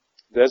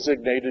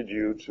designated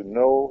you to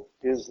know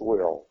his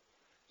will,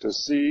 to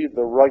see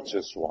the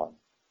righteous one,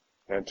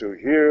 and to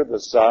hear the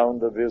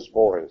sound of his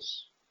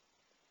voice.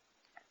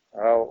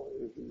 Now,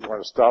 if you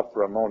want to stop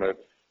for a moment,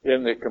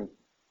 in the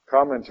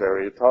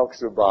commentary it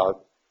talks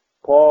about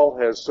Paul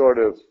has sort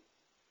of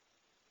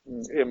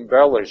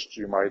embellished,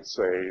 you might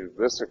say,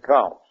 this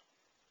account,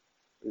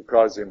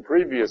 because in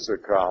previous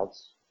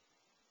accounts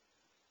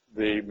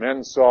the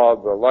men saw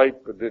the light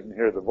but didn't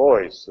hear the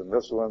voice, and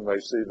this one they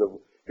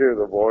hear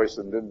the voice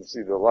and didn't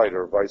see the light,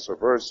 or vice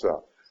versa.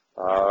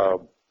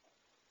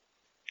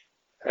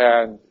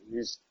 And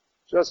he's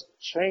just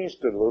changed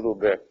it a little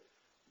bit,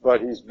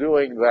 but he's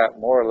doing that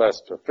more or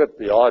less to fit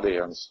the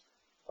audience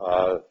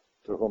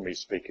to whom he's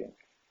speaking.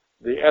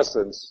 The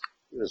essence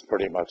is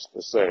pretty much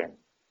the same.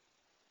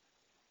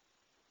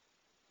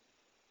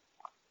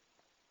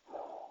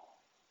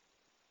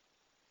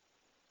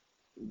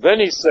 Then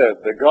he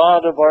said, The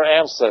God of our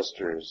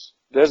ancestors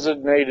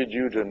designated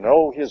you to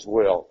know his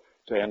will,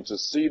 and to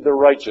see the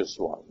righteous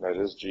one,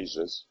 that is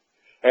Jesus,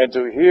 and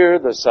to hear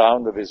the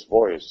sound of his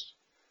voice.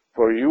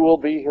 For you will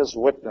be his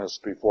witness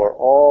before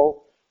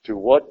all to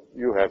what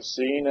you have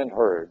seen and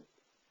heard.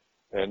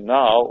 And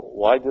now,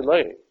 why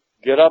delay?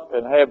 Get up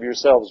and have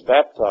yourselves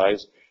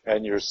baptized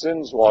and your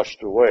sins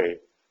washed away,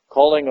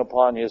 calling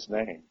upon his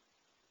name.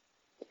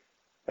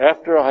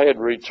 After I had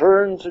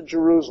returned to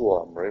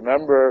Jerusalem,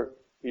 remember,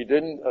 he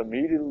didn't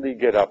immediately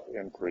get up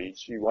and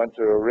preach. He went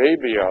to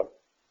Arabia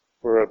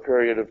for a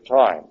period of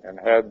time and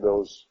had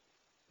those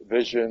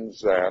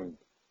visions and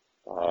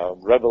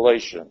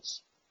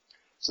revelations.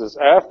 It says,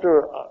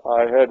 after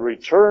I had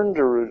returned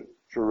to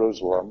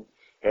Jerusalem,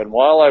 and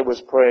while I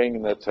was praying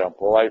in the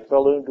temple, I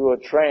fell into a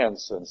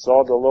trance and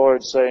saw the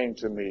Lord saying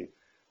to me,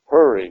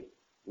 Hurry,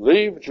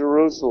 leave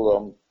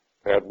Jerusalem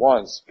at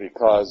once,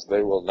 because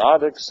they will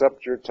not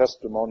accept your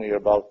testimony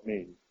about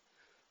me.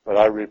 But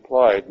I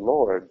replied,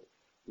 Lord,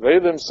 they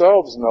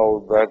themselves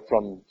know that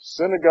from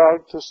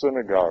synagogue to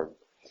synagogue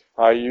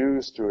I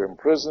used to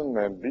imprison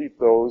and beat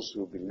those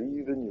who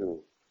believe in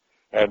you.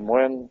 And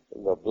when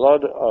the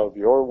blood of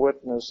your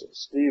witness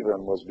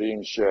Stephen was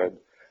being shed,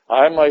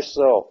 I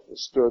myself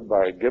stood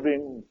by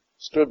giving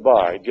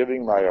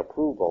my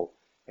approval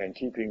and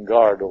keeping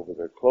guard over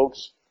the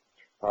cloaks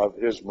of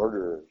his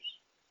murderers.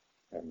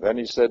 And then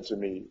he said to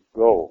me,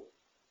 Go,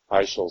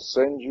 I shall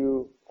send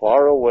you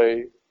far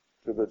away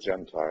to the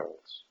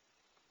Gentiles.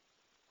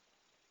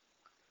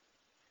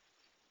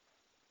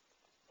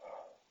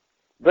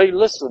 They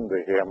listened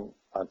to him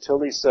until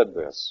he said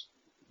this.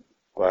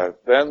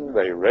 But then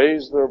they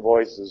raised their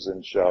voices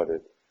and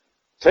shouted,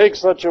 Take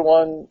such a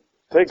one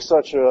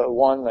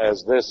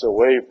as this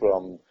away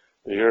from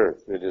the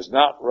earth. It is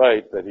not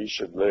right that he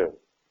should live.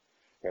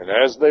 And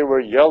as they were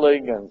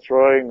yelling and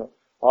throwing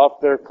off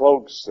their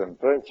cloaks and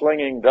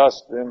flinging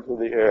dust into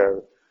the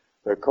air,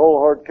 the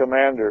cohort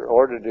commander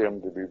ordered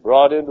him to be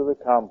brought into the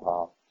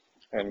compound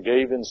and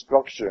gave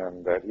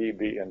instruction that he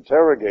be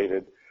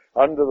interrogated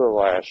under the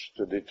lash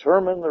to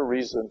determine the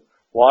reason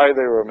why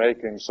they were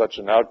making such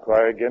an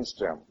outcry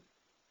against him.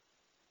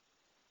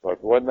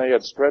 But when they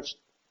had stretched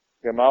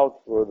him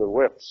out for the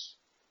whips,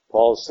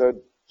 Paul said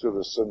to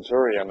the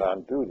centurion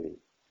on duty,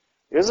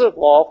 Is it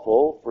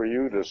lawful for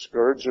you to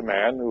scourge a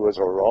man who is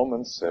a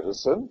Roman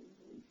citizen?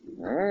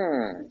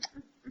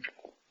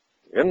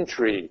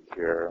 Intrigue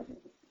here.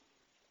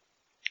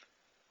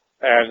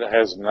 And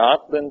has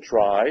not been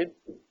tried?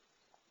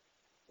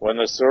 When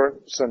the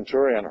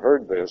centurion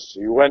heard this,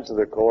 he went to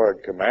the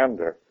cohort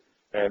commander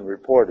and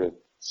reported,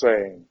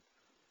 saying,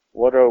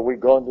 What are we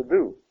going to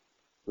do?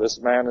 This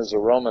man is a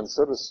Roman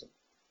citizen.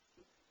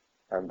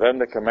 And then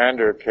the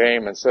commander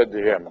came and said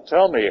to him,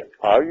 Tell me,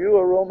 are you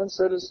a Roman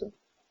citizen?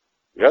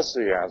 Yes,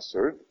 he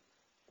answered.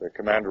 The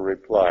commander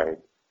replied,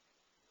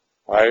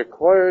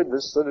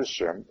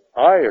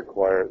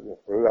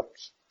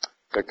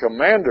 The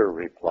commander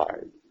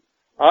replied,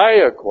 I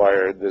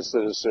acquired this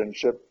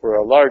citizenship for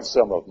a large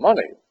sum of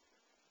money.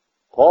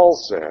 Paul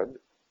said,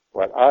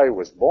 But I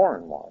was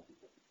born one.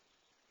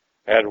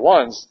 At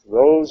once,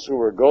 those who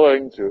were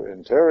going to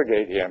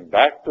interrogate him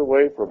backed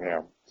away from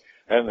him,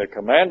 and the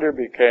commander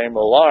became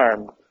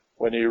alarmed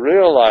when he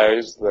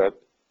realized that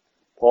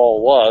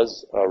Paul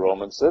was a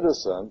Roman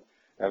citizen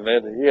and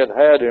that he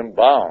had him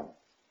bound.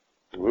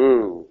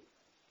 Woo!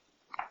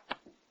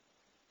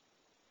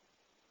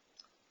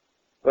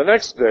 The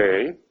next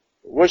day,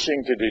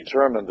 wishing to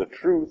determine the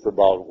truth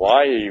about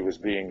why he was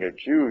being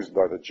accused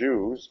by the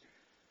Jews,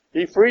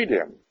 he freed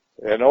him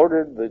and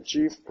ordered the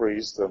chief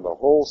priest and the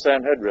whole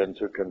Sanhedrin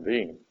to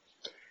convene.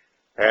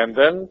 And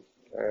then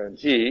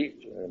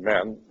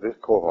this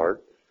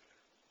cohort,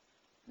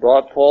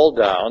 brought Paul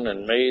down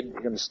and made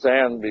him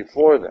stand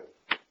before them.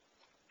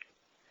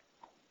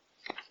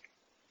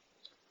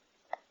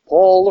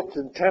 Paul looked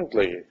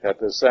intently at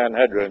the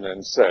Sanhedrin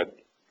and said,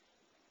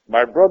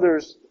 My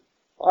brothers,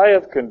 I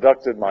have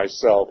conducted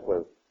myself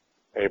with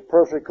a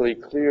perfectly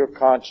clear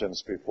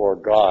conscience before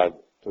God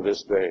to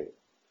this day.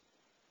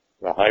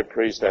 The high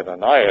priest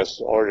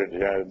Ananias ordered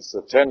his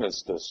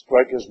attendants to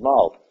strike his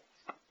mouth.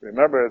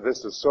 Remember,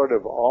 this is sort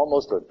of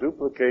almost a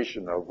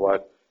duplication of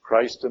what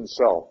Christ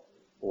himself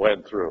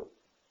went through.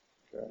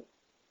 Okay.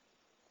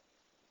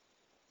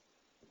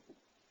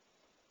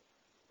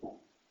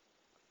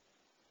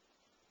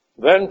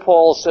 Then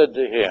Paul said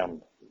to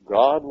him,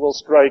 God will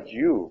strike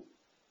you,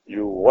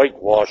 you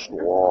whitewashed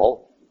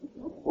wall.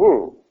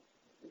 Ooh,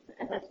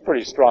 that's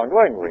pretty strong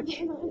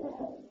language.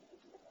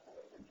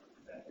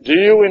 Do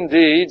you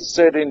indeed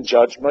sit in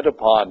judgment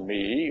upon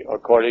me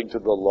according to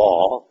the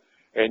law,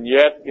 and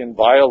yet in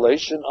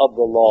violation of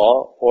the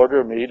law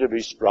order me to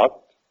be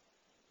struck?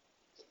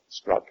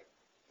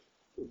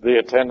 The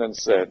attendant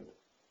said,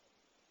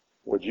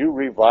 Would you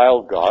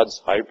revile God's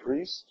high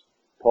priest?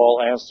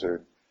 Paul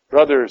answered,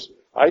 Brothers,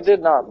 I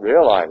did not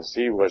realize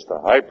he was the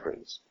high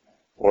priest,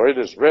 for it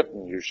is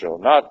written, You shall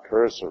not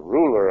curse a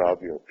ruler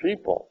of your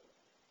people.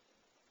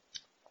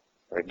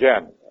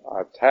 Again,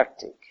 a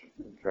tactic,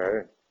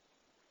 okay?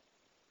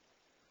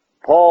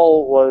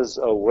 Paul was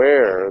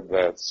aware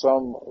that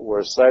some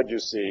were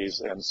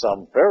Sadducees and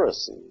some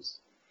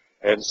Pharisees,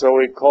 and so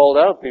he called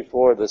out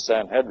before the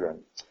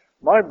Sanhedrin,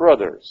 My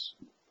brothers,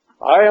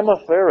 I am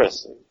a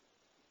Pharisee,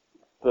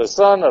 the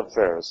son of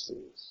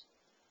Pharisees.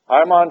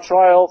 I'm on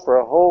trial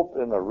for hope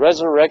in the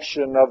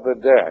resurrection of the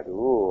dead.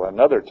 Ooh,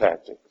 another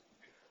tactic.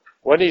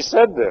 When he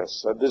said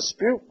this, a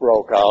dispute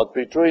broke out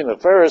between the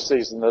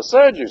Pharisees and the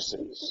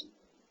Sadducees,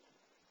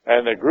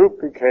 and the group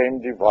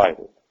became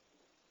divided.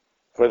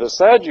 For the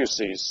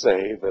Sadducees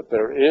say that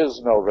there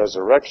is no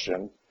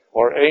resurrection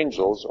or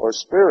angels or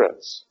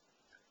spirits,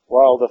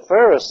 while the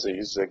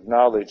Pharisees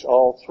acknowledge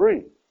all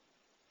three.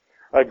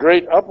 A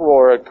great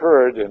uproar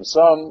occurred, and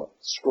some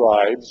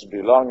scribes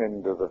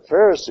belonging to the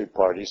Pharisee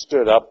party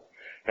stood up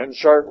and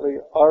sharply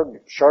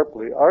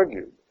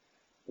argued,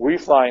 We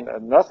find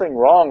nothing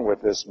wrong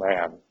with this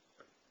man.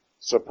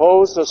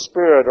 Suppose a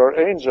spirit or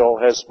angel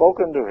has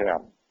spoken to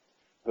him.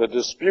 The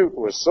dispute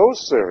was so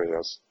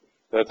serious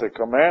that the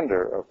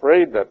commander,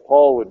 afraid that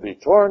Paul would be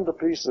torn to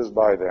pieces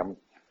by them,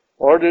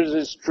 ordered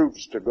his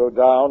troops to go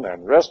down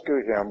and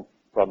rescue him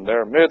from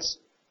their midst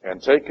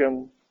and take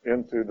him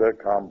into the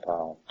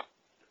compound.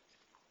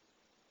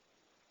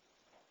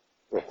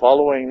 The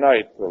following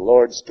night the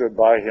Lord stood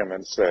by him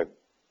and said,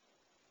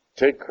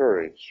 "Take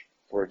courage,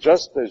 for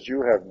just as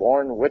you have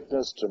borne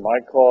witness to my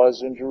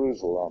cause in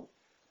Jerusalem,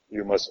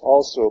 you must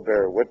also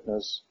bear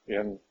witness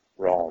in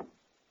Rome."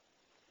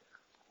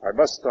 I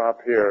must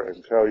stop here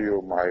and tell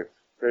you my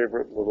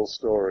favorite little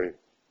story.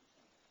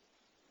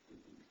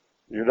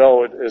 You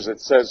know, as it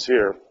says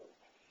here,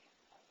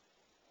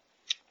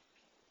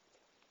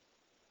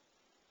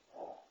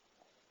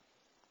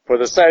 for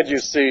the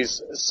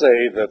Sadducees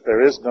say that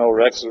there is no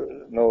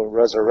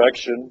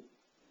resurrection.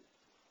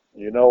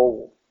 You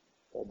know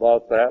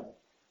about that?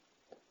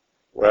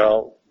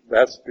 Well,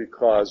 that's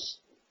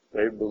because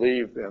they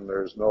believe in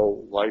there's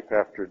no life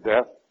after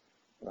death,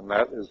 and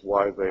that is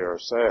why they are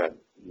sad,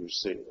 you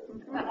see.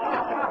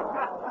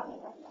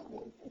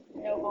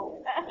 No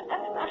hope.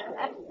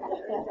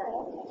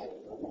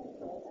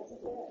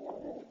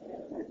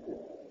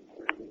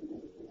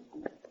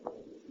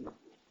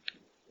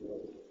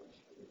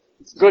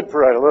 It's good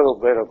for a little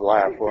bit of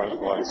laugh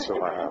once in a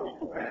while.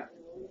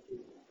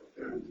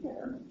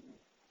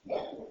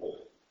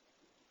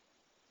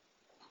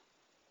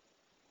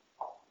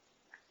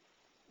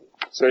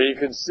 So you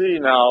can see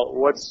now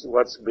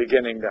what's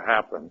beginning to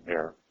happen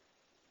here.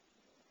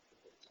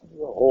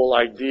 The whole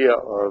idea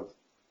of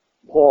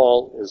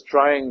Paul is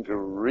trying to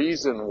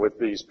reason with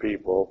these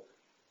people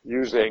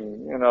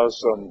using,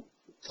 some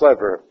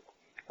clever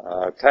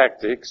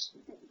tactics,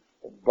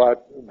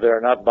 but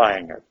they're not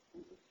buying it.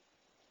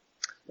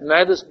 And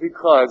that is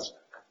because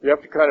you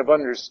have to kind of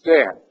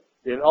understand,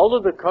 in all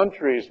of the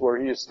countries where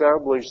he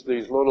established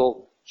these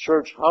little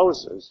church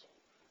houses,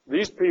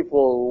 these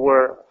people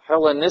were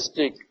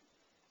Hellenistic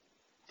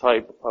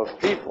type of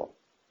people.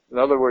 In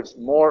other words,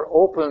 more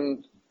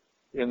open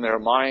in their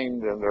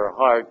mind and their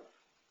heart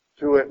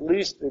to at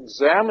least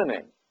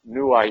examining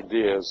new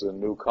ideas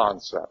and new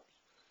concepts.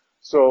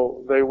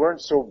 So they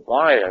weren't so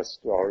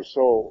biased or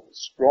so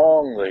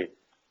strongly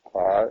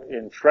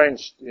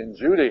entrenched in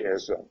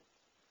Judaism.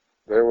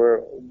 They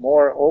were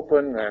more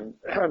open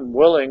and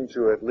willing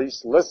to at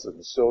least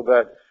listen, so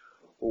that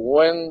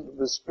when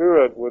the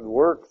Spirit would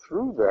work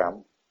through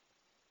them,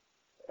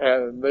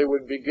 and they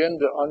would begin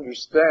to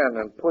understand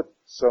and put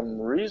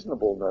some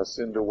reasonableness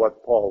into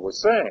what Paul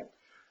was saying.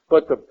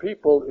 But the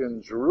people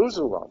in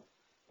Jerusalem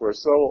were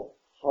so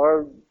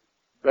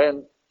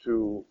hard-bent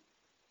to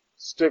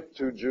stick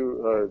to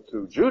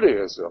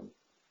Judaism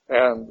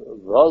and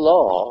the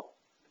law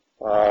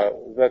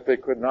that they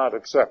could not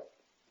accept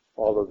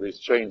all of these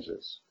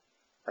changes.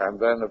 And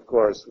then, of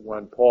course,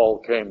 when Paul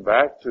came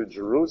back to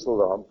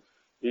Jerusalem,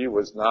 he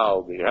was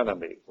now the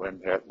enemy,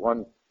 when at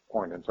one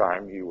point in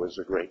time he was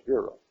a great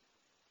hero.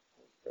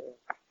 Okay.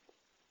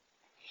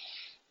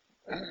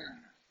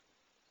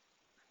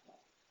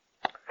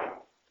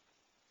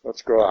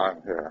 Let's go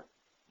on here.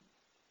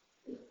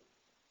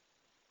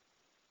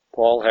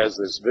 Paul has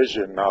this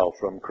vision now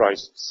from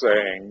Christ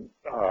saying,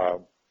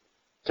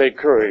 "Take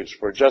courage,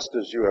 for just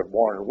as you have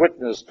borne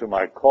witness to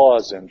my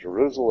cause in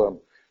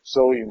Jerusalem,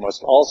 so you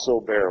must also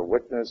bear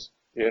witness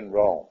in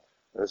Rome."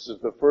 This is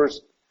the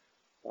first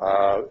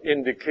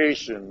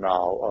indication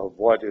now of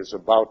what is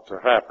about to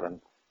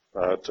happen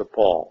to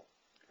Paul.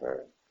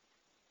 Okay.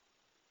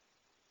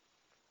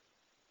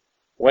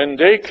 When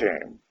day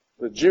came,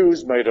 the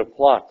Jews made a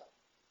plot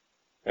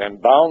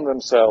and bound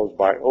themselves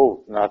by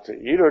oath not to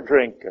eat or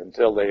drink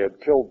until they had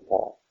killed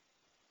Paul.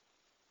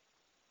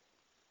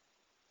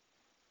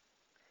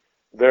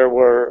 There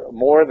were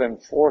more than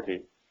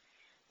 40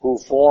 who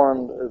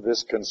formed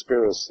this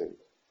conspiracy.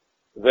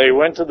 They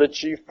went to the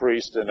chief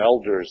priest and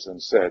elders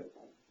and said,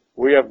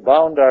 "We have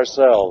bound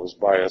ourselves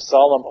by a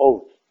solemn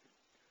oath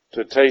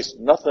to taste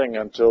nothing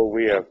until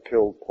we have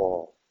killed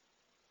Paul."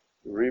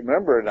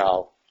 Remember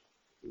now,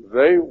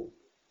 the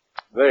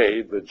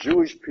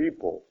Jewish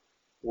people,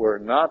 were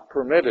not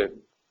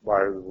permitted by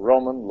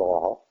Roman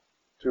law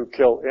to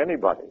kill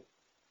anybody.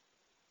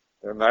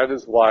 And that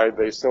is why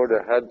they sort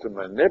of had to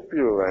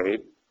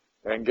manipulate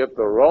and get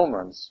the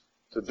Romans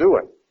to do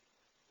it.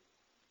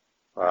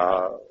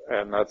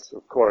 And that's,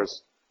 of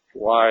course,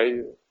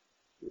 why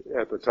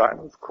at the time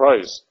of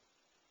Christ,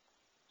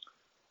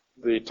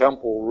 the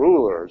temple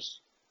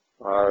rulers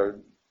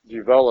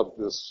developed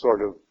this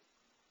sort of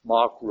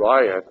mock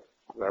riot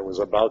that was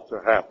about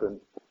to happen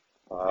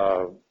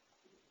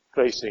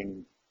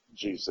facing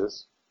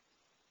Jesus,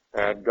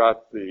 and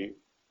got the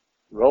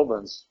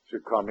Romans to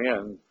come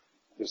in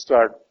to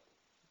start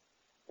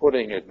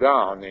putting it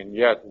down. And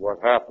yet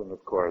what happened,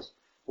 of course,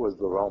 was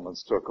the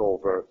Romans took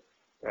over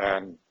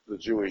and the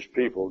Jewish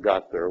people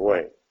got their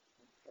way.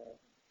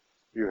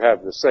 You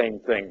have the same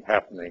thing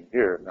happening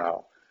here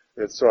now.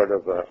 It's sort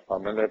of a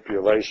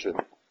manipulation,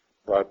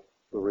 but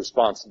the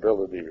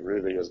responsibility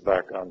really is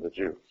back on the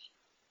Jews.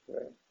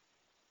 Okay.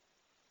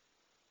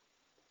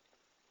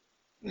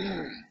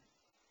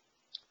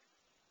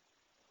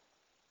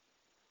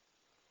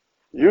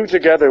 You,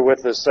 together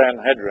with the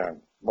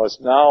Sanhedrin,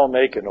 must now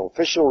make an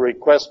official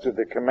request to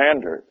the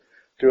commander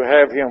to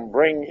have him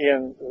bring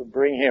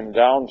him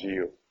down to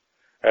you,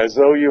 as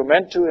though you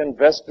meant to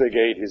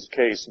investigate his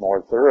case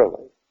more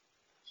thoroughly.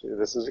 See,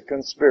 this is a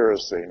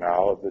conspiracy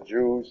now of the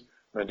Jews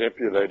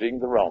manipulating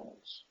the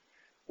Romans.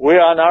 We,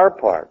 on our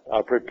part,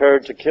 are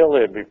prepared to kill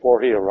him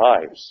before he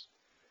arrives.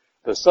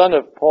 The son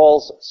of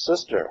Paul's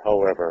sister,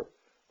 however,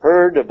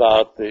 heard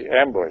about the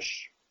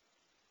ambush.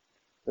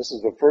 This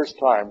is the first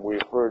time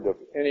we've heard of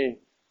any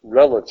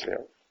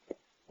relative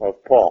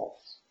of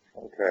Paul's,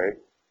 okay?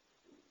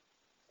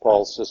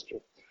 Paul's sister.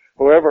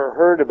 Whoever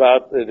heard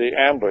about the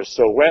ambush,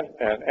 so went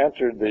and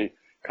entered the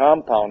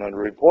compound and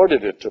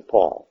reported it to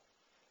Paul.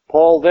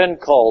 Paul then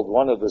called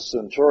one of the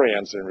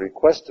centurions and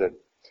requested,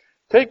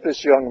 "Take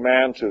this young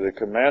man to the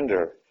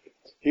commander.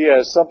 He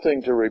has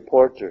something to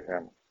report to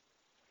him."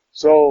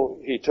 So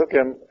he took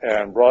him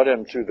and brought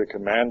him to the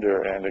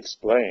commander and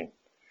explained.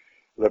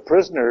 The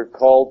prisoner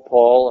called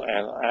Paul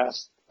and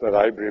asked that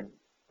I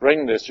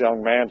bring this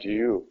young man to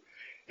you.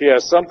 He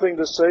has something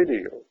to say to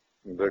you.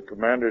 The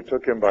commander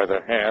took him by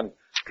the hand,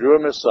 drew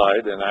him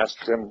aside, and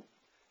asked him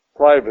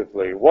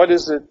privately, "What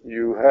is it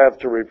you have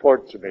to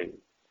report to me?"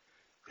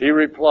 He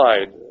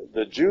replied,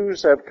 "The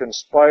Jews have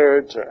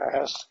conspired to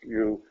ask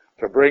you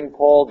to bring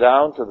Paul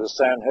down to the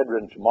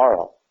Sanhedrin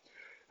tomorrow,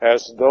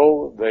 as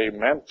though they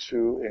meant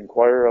to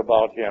inquire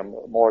about him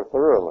more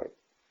thoroughly.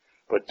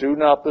 But do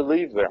not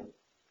believe them.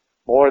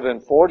 More than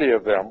 40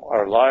 of them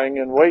are lying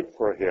in wait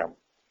for him.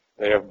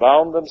 They have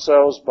bound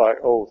themselves by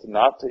oath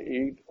not to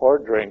eat or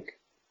drink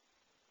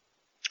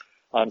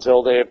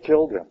until they have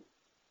killed him.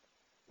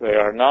 They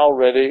are now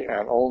ready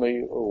and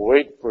only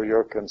wait for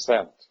your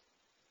consent."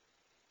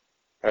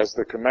 As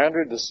the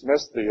commander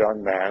dismissed the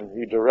young man,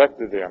 he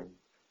directed him,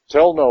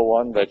 "Tell no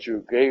one that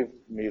you gave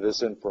me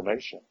this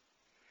information."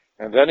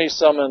 And then he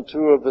summoned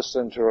 2 of the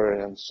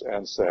centurions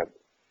and said,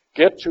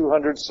 "Get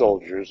 200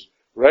 soldiers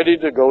ready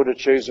to go to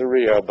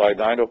Caesarea by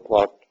 9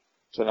 o'clock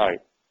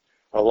tonight,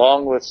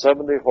 along with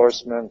 70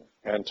 horsemen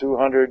and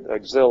 200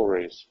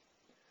 auxiliaries.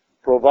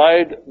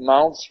 Provide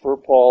mounts for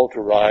Paul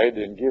to ride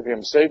and give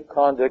him safe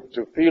conduct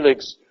to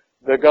Felix,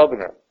 the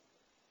governor."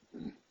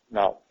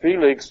 Now,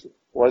 Felix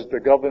was the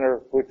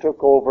governor who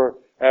took over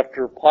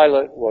after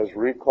Pilate was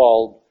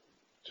recalled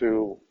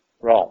to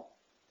Rome.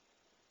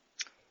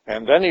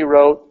 And then he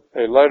wrote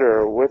a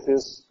letter with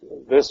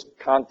this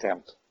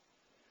content: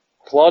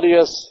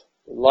 "Claudius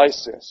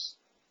Lysias,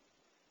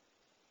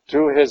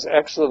 to His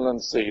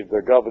Excellency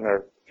the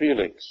Governor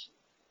Felix,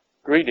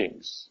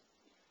 greetings.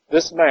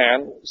 This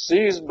man,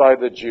 seized by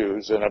the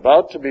Jews and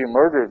about to be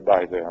murdered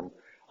by them,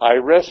 I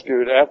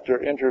rescued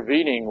after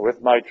intervening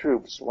with my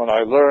troops when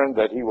I learned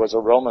that he was a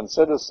Roman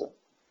citizen.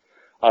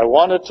 I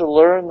wanted to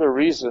learn the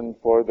reason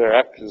for their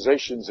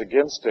accusations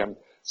against him,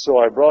 so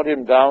I brought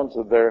him down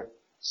to their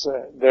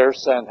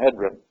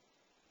Sanhedrin.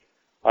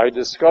 I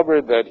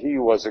discovered that he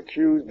was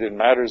accused in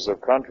matters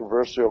of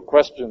controversial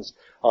questions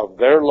of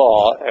their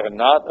law and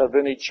not of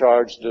any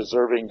charge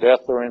deserving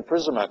death or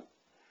imprisonment.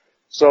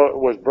 So it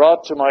was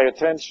brought to my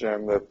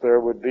attention that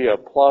there would be a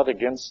plot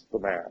against the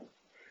man.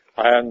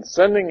 I am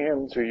sending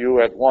him to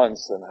you at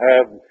once and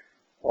have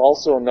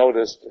also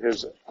noticed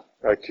his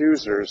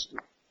accusers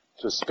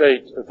to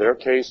state their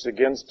case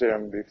against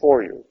him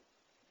before you."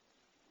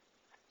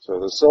 So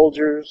the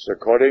soldiers,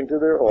 according to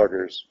their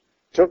orders,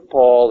 took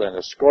Paul and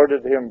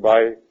escorted him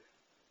by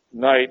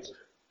night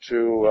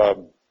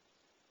to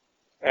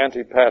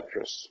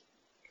Antipatris.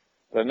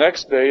 The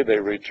next day they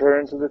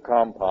returned to the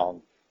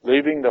compound,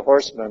 leaving the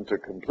horsemen to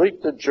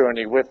complete the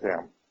journey with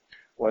him.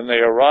 When they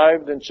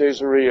arrived in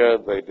Caesarea,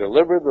 they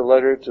delivered the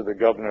letter to the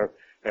governor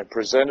and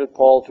presented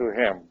Paul to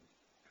him.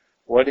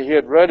 When he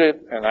had read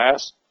it and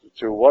asked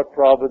to what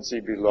province he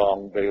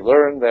belonged, they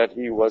learned that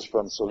he was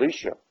from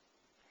Cilicia.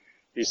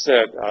 He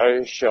said,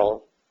 "I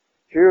shall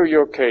hear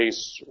your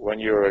case when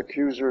your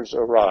accusers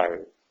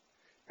arrive."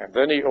 And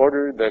then he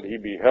ordered that he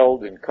be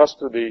held in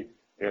custody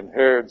in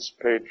Herod's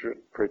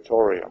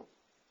praetorium.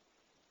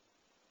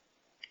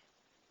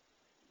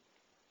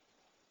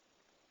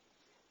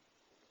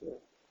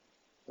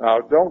 Now,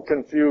 don't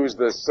confuse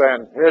the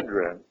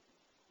Sanhedrin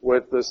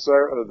with the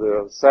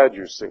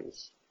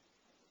Sadducees.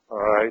 All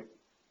right?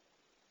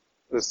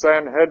 The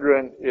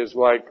Sanhedrin is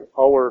like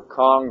our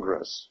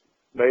Congress,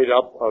 made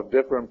up of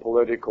different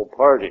political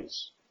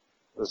parties.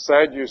 The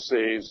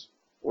Sadducees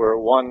were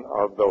one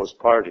of those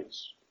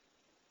parties.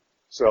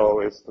 So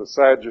it's the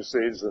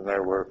Sadducees, and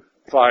there were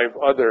 5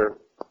 other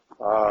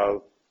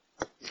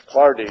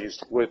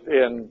parties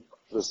within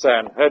the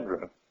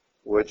Sanhedrin,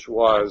 which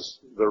was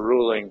the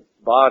ruling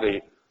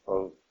body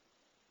of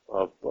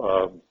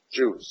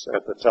Jews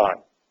at the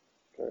time.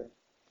 Okay?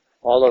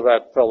 All of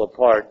that fell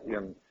apart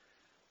in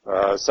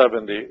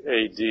 70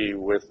 AD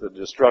with the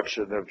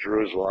destruction of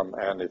Jerusalem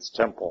and its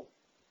temple.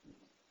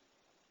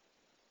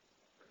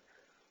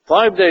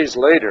 5 days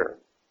later,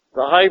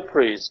 the high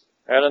priest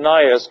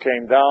Ananias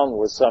came down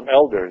with some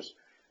elders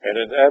and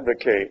an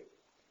advocate,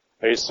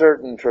 a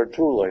certain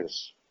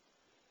Tertullus,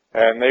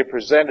 and they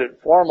presented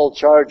formal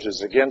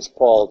charges against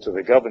Paul to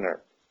the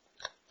governor.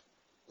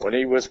 When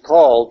he was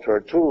called,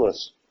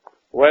 Tertullus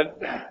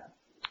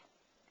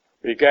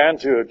began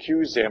to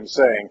accuse him,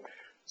 saying,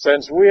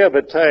 "Since we have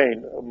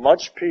attained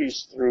much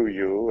peace through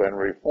you, and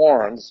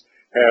reforms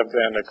have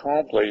been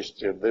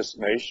accomplished in this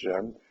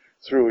nation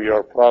through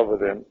your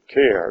provident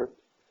care,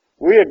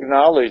 we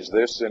acknowledge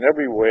this in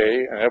every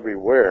way and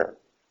everywhere,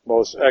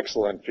 most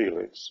excellent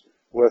Felix,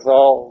 with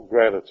all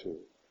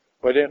gratitude.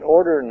 But in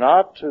order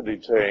not to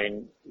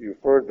detain you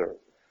further,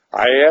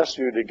 I ask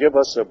you to give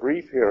us a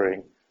brief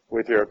hearing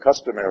with your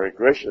customary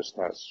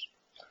graciousness.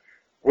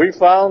 We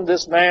found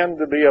this man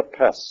to be a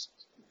pest.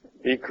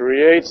 He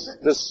creates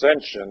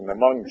dissension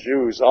among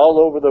Jews all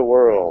over the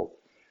world,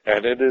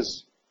 and it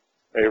is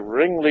a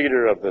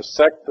ringleader of the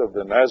sect of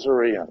the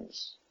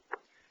Nazarenes.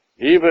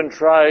 He even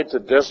tried to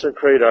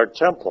desecrate our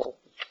temple,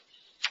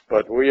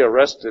 but we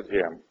arrested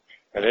him.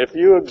 And if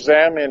you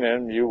examine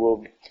him, you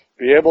will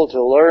be able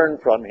to learn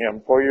from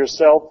him for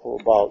yourself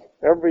about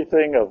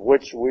everything of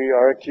which we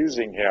are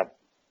accusing him."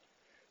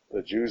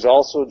 The Jews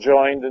also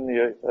joined in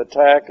the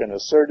attack and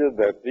asserted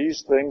that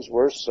these things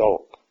were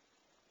so.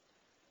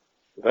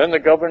 Then the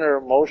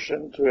governor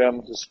motioned to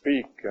him to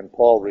speak, and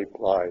Paul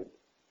replied,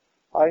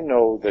 "I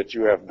know that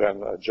you have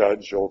been a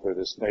judge over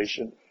this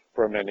nation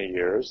for many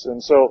years,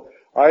 and so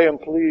I am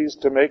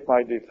pleased to make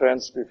my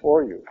defense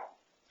before you.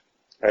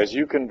 As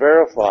you can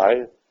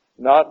verify,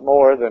 not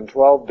more than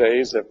 12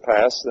 days have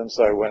passed since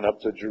I went up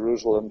to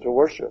Jerusalem to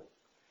worship.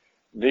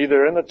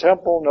 Neither in the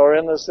temple nor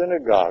in the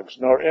synagogues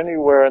nor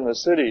anywhere in the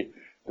city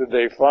did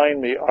they find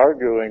me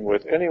arguing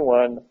with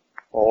anyone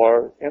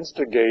or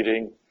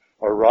instigating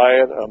a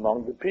riot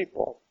among the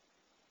people."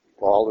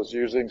 Paul is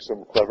using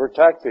some clever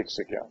tactics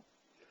again.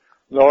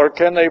 "Nor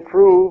can they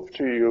prove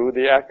to you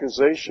the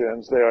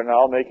accusations they are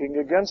now making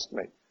against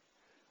me.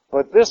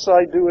 But this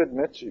I do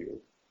admit to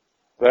you,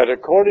 that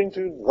according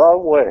to the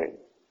way,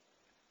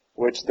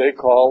 which they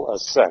call a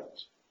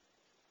sect,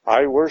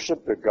 I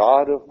worship the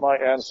God of my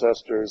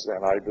ancestors,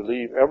 and I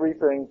believe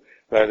everything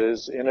that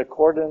is in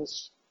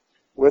accordance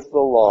with the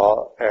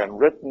law and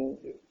written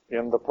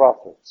in the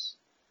prophets.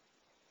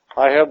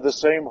 I have the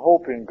same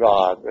hope in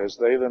God as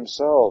they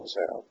themselves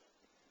have,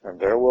 and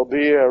there will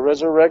be a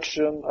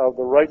resurrection of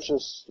the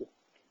righteous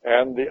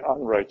and the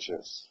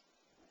unrighteous.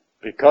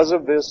 Because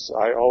of this,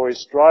 I always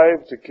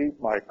strive to keep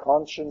my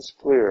conscience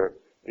clear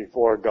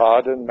before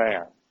God and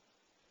man.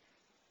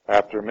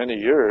 After many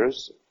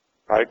years,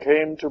 I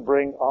came to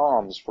bring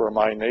alms for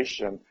my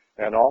nation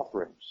and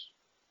offerings.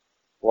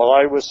 While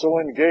I was so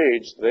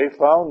engaged, they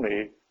found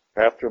me,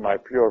 after my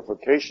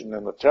purification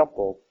in the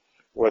temple,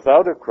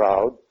 without a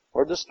crowd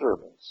or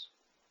disturbance.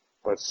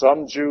 But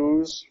some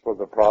Jews from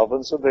the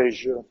province of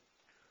Asia,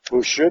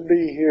 who should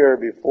be here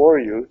before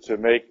you to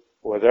make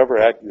whatever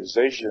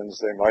accusations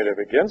they might have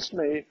against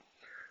me,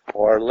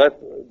 or let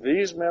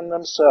these men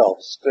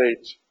themselves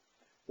state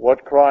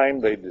what crime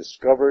they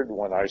discovered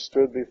when I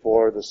stood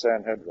before the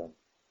Sanhedrin.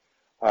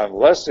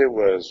 Unless it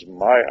was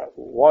my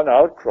one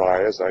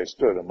outcry as I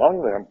stood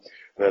among them,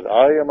 that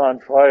I am on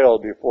trial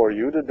before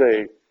you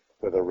today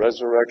for the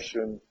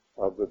resurrection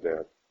of the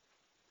dead."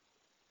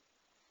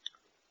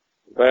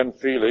 Then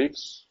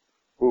Felix,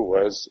 who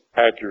was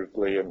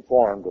accurately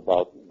informed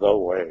about the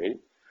way,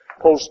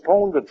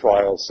 postponed the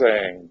trial,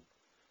 saying,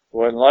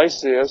 "When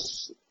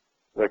Lysias,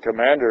 the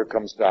commander,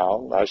 comes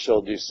down, I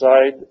shall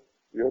decide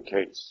your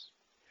case."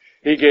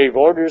 He gave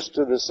orders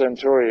to the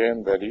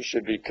centurion that he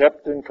should be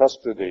kept in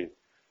custody,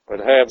 but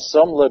have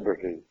some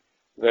liberty,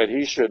 that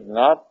he should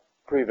not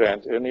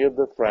prevent any of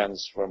the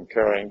friends from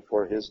caring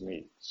for his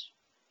needs.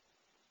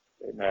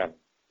 Amen.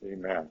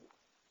 Amen.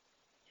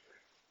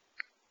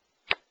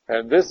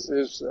 And this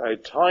is a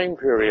time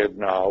period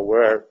now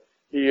where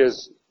he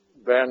has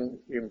been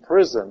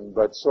imprisoned,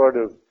 but sort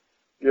of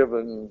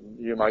given,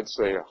 you might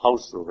say,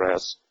 house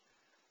arrest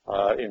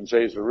in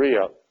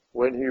Caesarea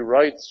when he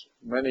writes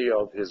many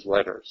of his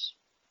letters.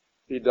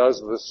 He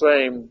does the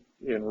same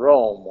in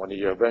Rome when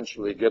he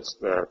eventually gets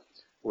there,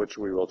 which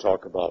we will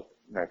talk about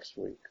next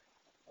week.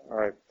 All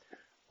right.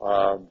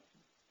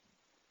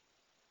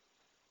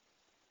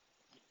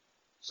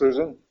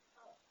 Susan?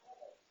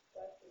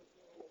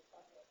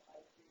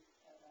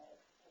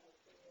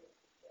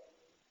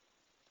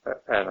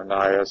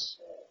 Ananias.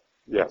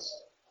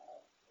 Yes.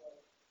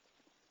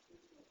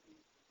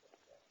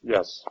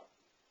 Yes.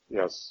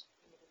 Yes.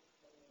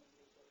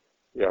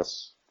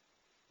 Yes.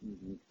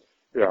 Mm-hmm.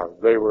 Yeah,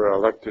 they were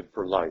elected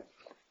for life.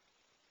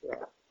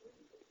 Yeah.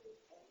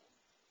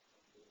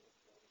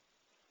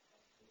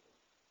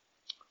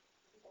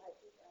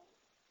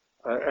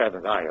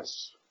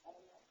 Ananias.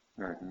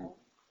 Mm-hmm.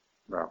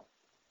 No.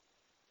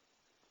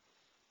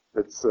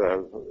 It's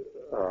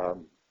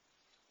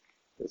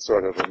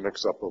sort of a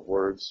mix-up of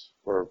words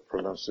or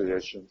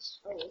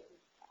pronunciations.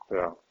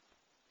 Yeah.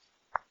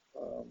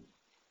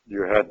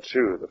 You had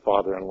two, the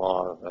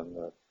father-in-law and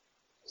the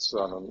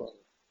son-in-law.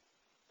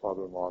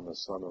 Father-in-law and the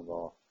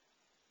son-in-law.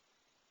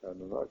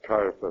 And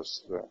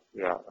Caiaphas,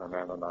 and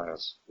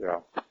Ananias.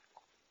 Yeah.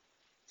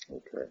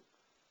 Okay.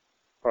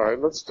 All right,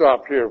 let's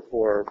stop here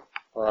for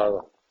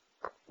a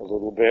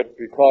little bit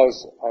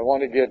because I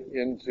want to get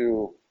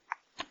into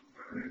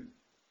I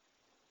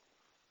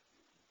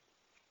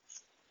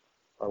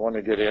want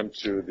to get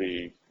into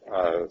the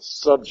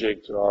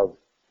subject of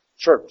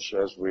church,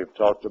 as we've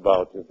talked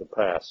about in the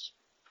past.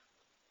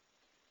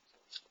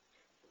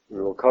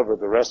 We will cover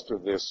the rest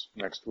of this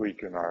next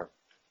week in our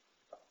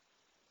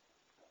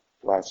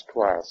last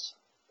class.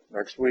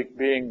 Next week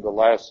being the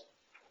last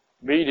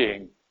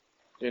meeting,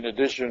 in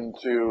addition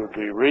to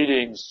the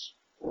readings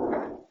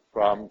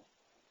from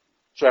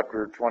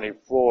chapter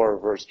 24,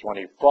 verse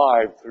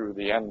 25 through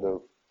the end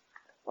of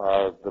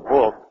the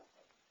book.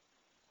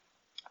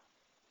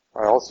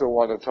 I also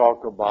want to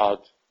talk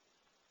about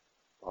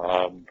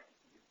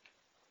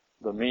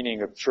the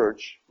meaning of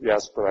church,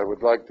 yes, but I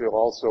would like to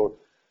also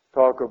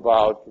talk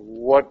about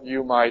what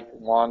you might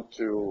want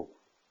to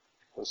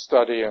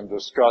study and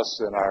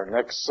discuss in our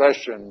next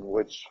session,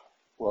 which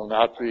will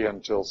not be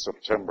until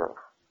September.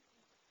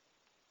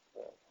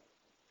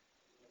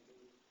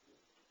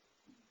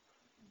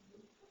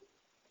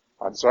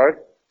 I'm sorry?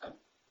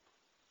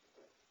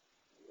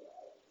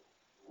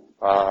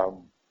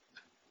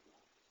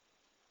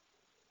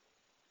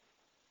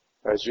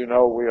 As you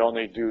know, we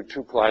only do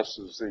 2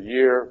 classes a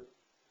year,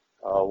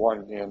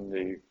 one in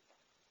the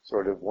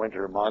sort of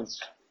winter months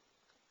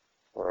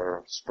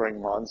or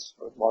spring months.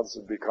 But once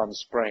it becomes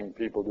spring,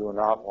 people do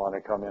not want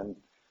to come in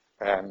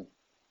and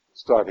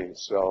study.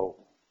 So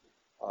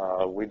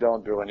we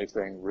don't do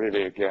anything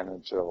really again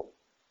until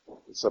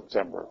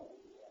September,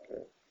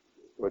 okay,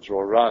 which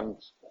will run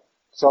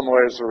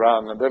somewhere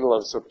around the middle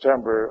of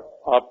September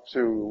up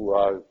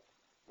to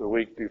the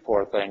week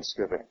before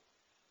Thanksgiving.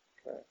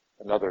 Okay,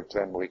 another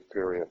 10-week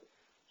period.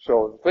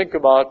 So think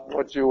about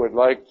what you would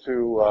like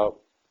to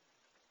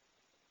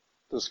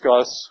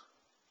discuss,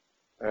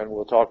 and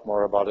we'll talk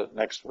more about it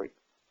next week.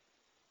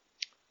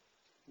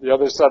 The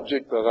other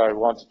subject that I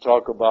want to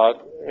talk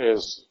about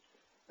is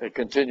a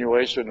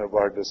continuation of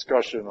our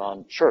discussion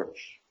on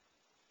church.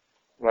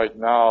 Right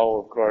now,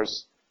 of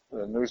course,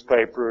 the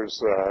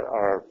newspapers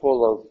are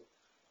full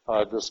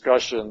of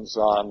discussions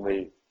on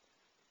the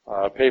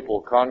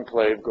papal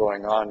conclave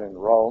going on in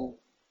Rome,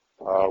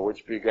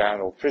 which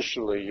began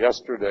officially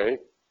yesterday.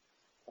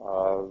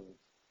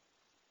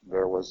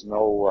 There was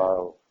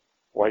no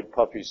white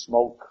puffy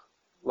smoke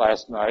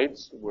last night,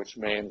 which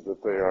means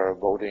that they are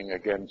voting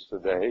again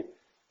today.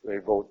 They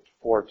vote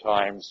 4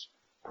 times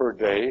per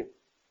day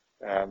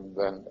and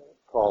then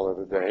call it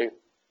a day.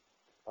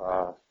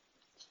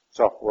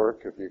 Tough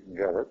work if you can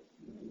get it.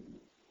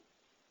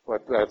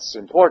 But that's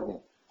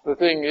important. The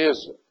thing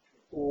is,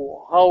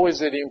 how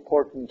is it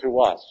important to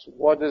us?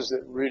 What does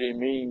it really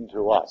mean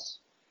to us?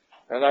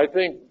 And I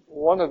think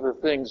one of the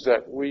things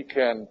that we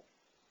can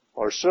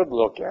or should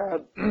look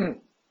at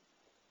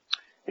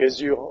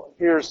is you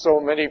hear so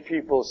many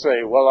people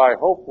say, well, I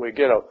hope we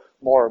get a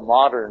more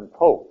modern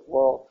pope.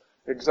 Well,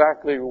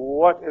 exactly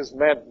what is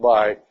meant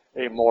by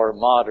a more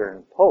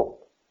modern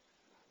pope?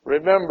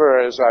 Remember,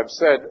 as I've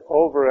said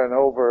over and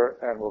over,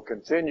 and will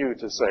continue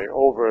to say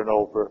over and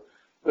over,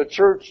 the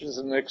church is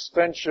an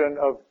extension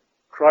of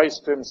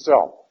Christ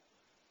himself.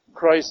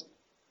 Christ,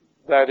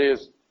 that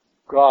is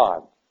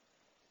God,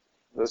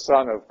 the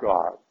Son of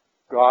God,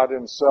 God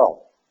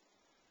himself.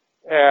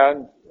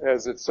 And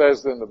as it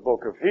says in the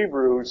book of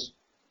Hebrews,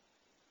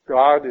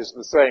 God is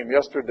the same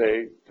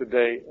yesterday,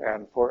 today,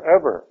 and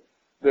forever.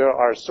 There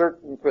are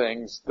certain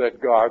things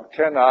that God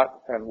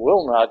cannot and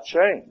will not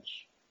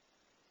change.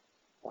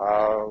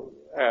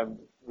 And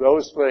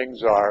those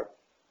things are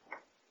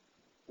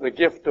the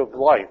gift of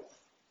life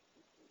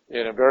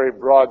in a very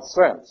broad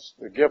sense.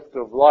 The gift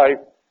of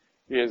life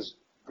is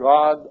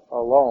God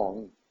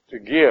alone to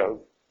give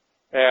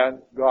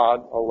and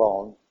God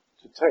alone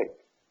to take.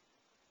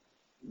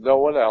 No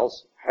one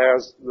else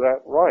has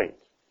that right,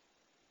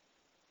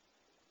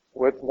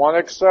 with one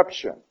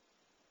exception.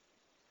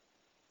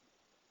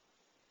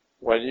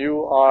 When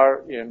you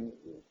are in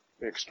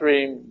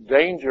extreme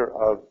danger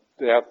of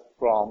death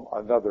from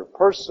another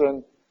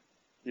person,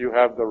 you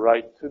have the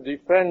right to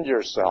defend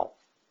yourself,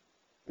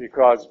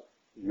 because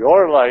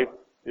your life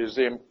is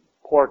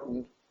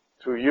important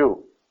to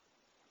you.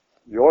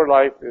 Your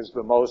life is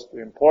the most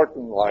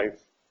important life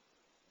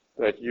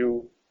that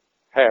you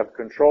have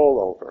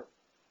control over.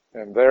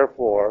 And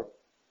therefore,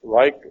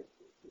 like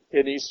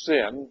any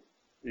sin,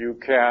 you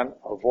can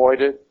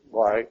avoid it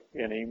by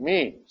any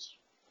means.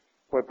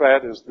 But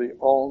that is the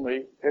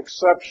only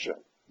exception.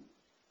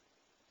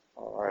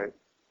 All right.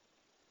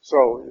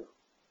 So,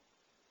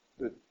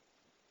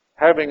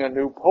 having a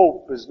new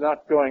pope is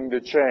not going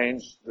to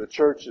change the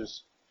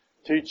church's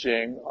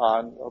teaching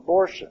on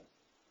abortion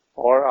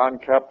or on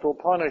capital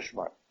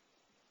punishment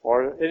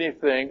or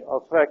anything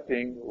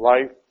affecting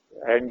life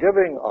and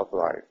giving of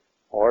life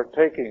or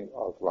taking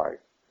of life.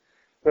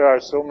 There are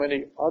so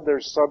many other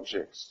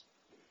subjects.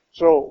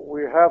 So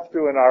we have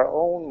to, in our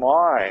own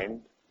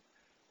mind,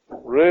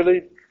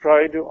 really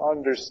try to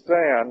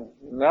understand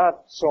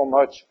not so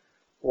much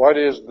what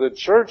is the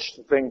church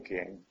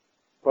thinking,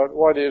 but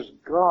what is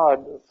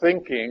God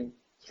thinking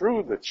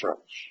through the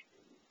church.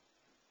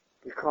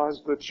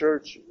 Because the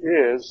church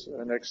is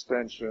an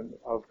extension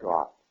of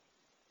God.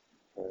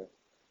 Okay?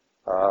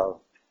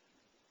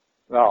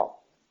 Now,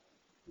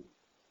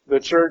 the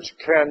church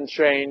can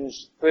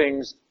change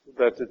things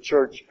that the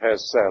church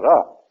has set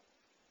up.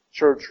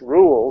 Church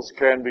rules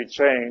can be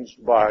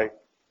changed by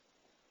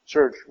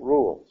church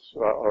rules,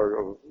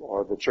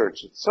 or the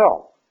church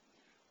itself.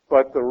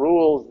 But the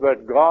rules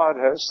that God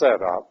has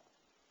set up,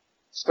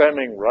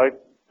 stemming right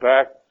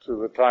back to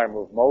the time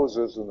of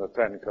Moses and the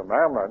Ten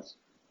Commandments,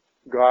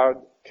 God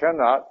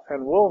cannot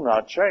and will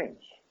not change.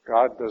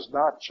 God does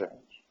not change.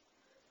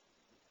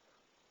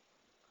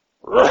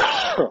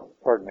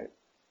 Pardon me.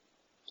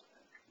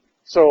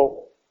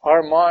 So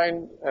our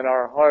mind and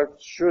our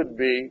heart should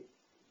be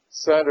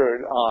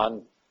centered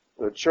on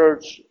the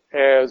church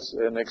as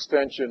an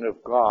extension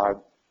of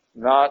God,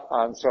 not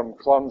on some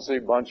clumsy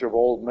bunch of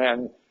old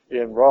men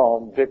in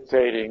Rome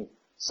dictating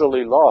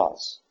silly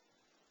laws,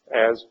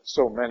 as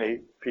so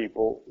many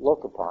people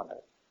look upon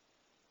it.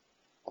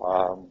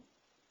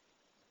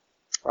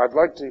 I'd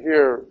like to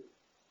hear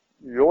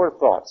your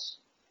thoughts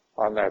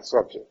on that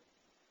subject.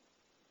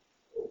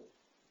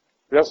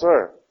 Yes,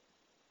 sir.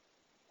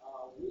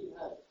 We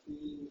have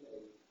seen a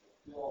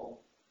film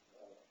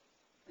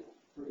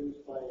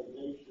produced by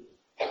Ignatius,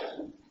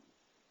 and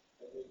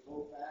they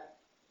go back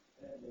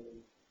and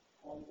they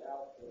point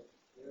out that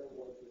there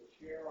was a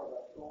chair of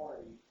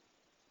authority,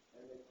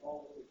 and they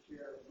called it the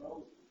chair of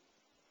Moses.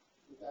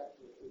 It was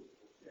actually a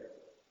physical chair,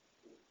 but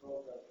it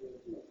spoke of his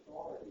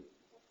authority.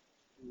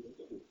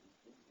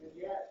 And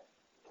yet,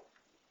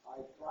 I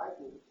tried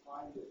to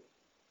find it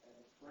and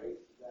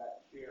trace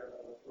that chair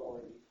of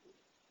authority.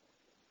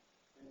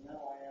 And now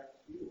I ask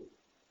you,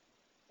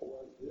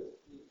 was this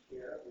the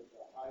chair with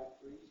the high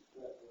priest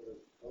that was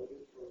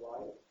voted for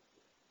life?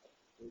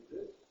 Is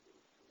this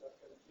a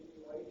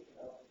continuation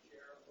of the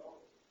chair of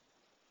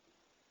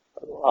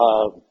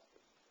Moses?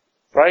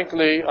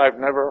 Frankly, I've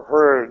never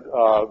heard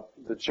of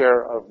the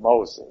chair of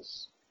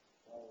Moses.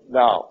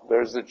 Now,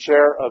 there's the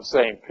chair of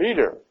St.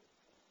 Peter,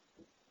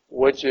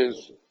 which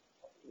is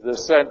the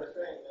center. You're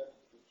saying that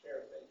the chair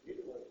of St.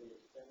 Peter was the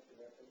extension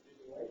or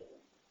continuation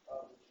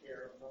of the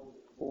chair of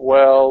Moses.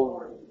 Well,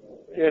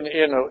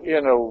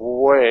 in a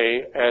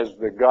way, as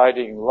the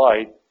guiding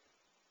light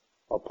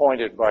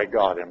appointed by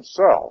God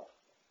himself.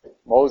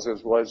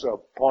 Moses was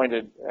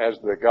appointed as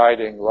the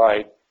guiding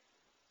light,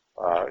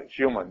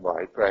 human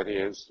light, that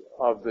is,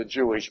 of the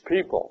Jewish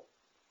people.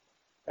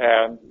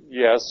 And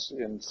yes,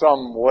 in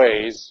some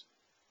ways,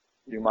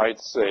 you might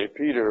say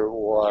Peter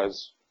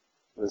was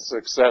the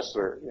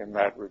successor in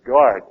that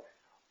regard.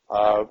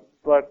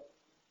 But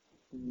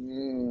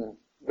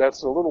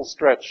that's a little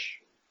stretch.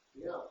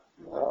 Yeah,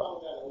 I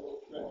found that a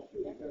little strange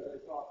too, because I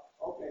thought,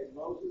 okay,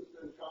 Moses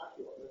and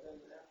Joshua, but then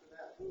after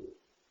that, who?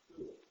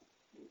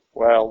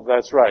 Well,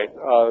 that's right.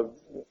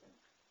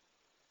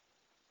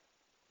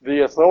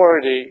 The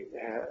authority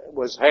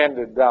was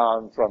handed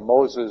down from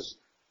Moses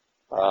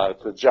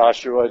to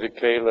Joshua, to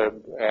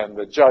Caleb, and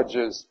the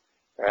judges,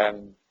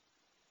 and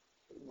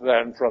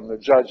then from the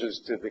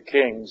judges to the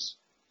kings,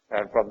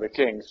 and from the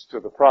kings to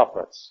the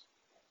prophets.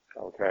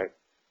 Okay?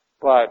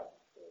 But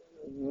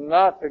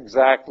not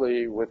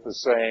exactly with the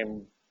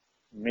same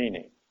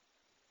meaning.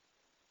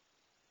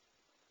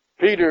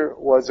 Peter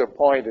was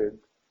appointed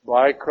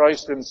by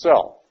Christ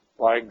himself,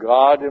 by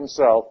God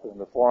himself in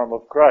the form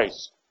of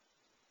Christ,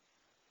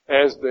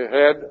 as the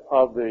head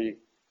of the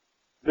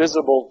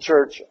visible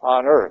church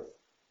on earth.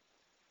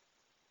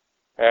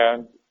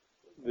 And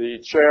the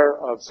chair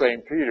of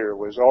St. Peter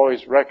was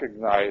always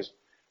recognized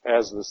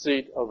as the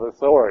seat of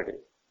authority.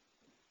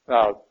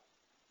 Now,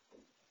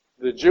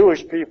 the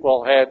Jewish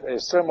people had a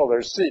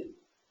similar seat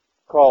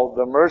called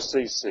the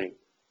mercy seat,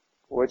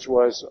 which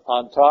was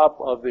on top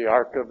of the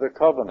Ark of the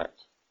Covenant.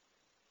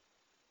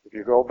 If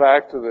you go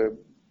back to the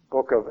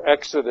book of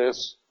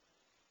Exodus,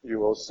 you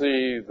will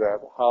see that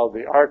how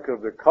the Ark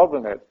of the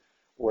Covenant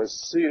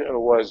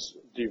was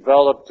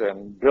developed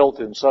and built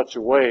in such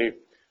a way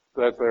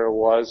that there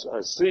was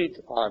a seat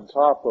on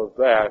top of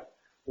that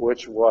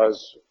which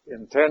was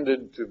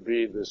intended to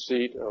be the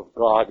seat of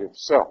God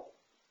himself,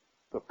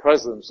 the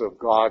presence of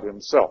God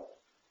himself.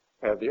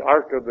 And the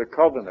Ark of the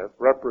Covenant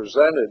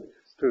represented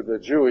to the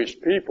Jewish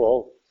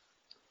people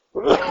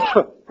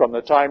from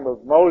the time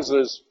of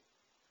Moses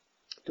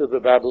to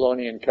the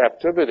Babylonian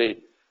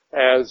captivity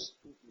as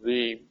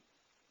the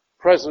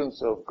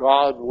presence of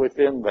God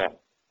within them.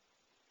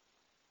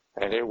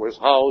 And it was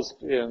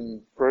housed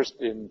first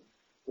in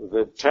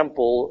the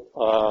temple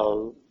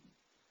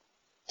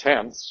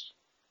tents,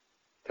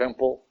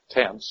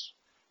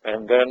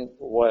 and then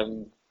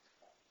when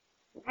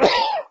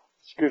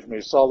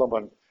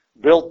Solomon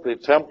built the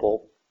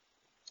temple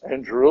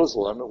in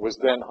Jerusalem, it was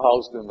then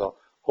housed in the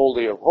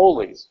Holy of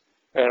Holies.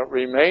 And it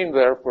remained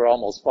there for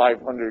almost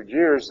 500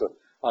 years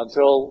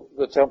until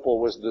the temple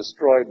was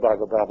destroyed by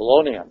the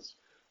Babylonians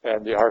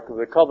and the Ark of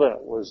the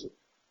Covenant was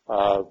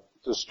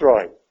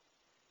destroyed.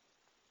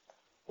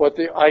 But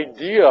the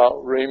idea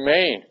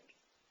remained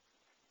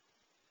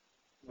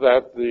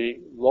that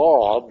the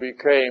law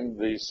became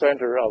the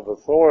center of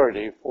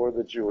authority for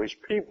the Jewish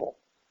people.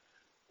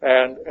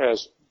 And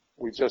as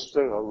we just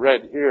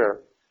read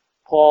here,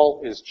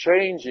 Paul is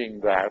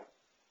changing that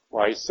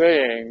by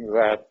saying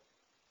that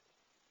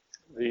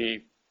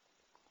the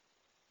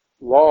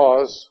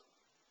laws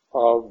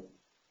of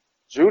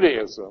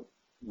Judaism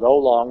no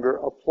longer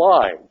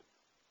applied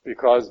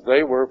because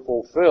they were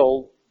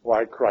fulfilled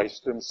by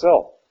Christ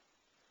himself.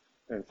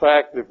 In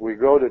fact, if we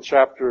go to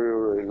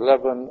chapter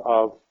 11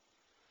 of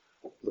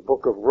the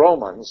book of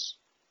Romans,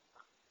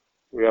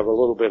 we have a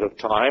little bit of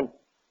time.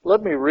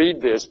 Let me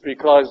read this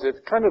because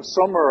it kind of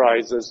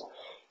summarizes,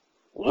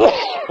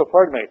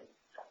 pardon me,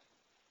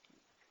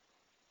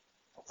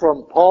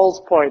 from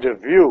Paul's point of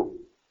view,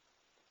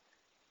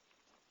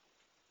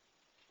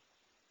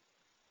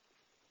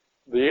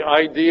 the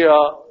idea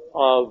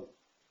of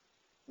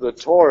the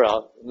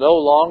Torah no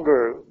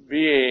longer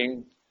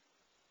being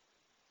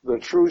the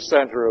true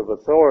center of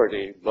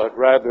authority, but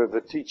rather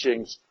the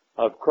teachings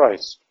of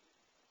Christ.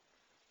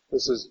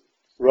 This is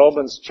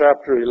Romans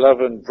chapter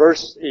 11,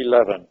 verse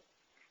 11. It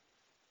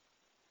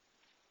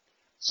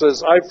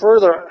says, I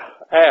further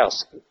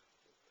ask,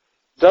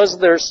 does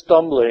their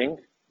stumbling,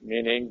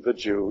 meaning the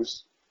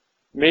Jews,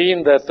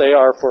 mean that they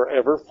are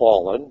forever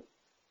fallen?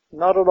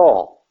 Not at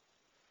all.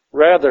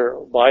 Rather,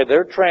 by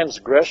their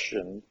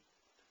transgression,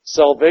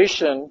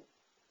 salvation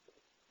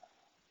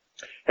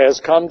has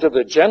come to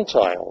the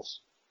Gentiles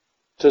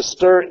to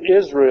stir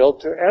Israel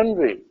to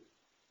envy.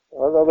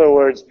 In other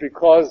words,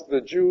 because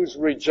the Jews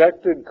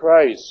rejected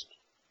Christ,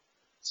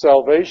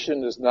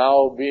 salvation is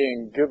now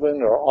being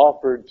given or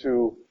offered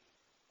to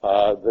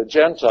the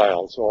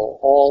Gentiles or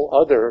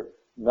all other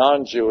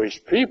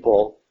non-Jewish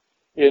people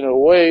in a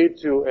way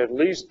to at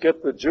least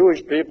get the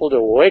Jewish people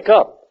to wake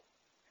up.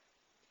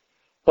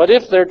 But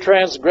if their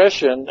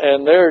transgression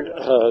and their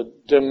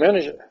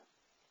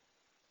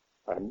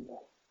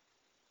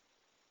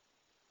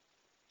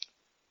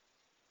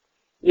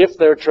if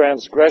their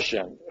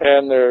transgression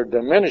and their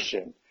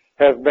diminishing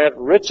have meant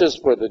riches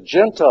for the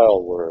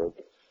Gentile world,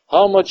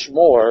 how much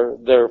more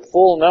their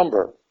full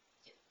number?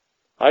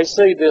 I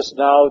say this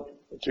now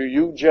to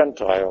you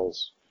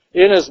Gentiles,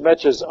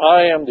 inasmuch as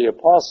I am the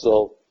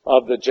apostle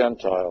of the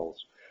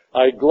Gentiles.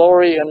 I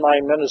glory in my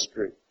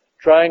ministry,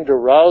 trying to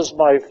rouse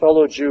my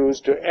fellow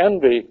Jews to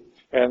envy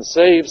and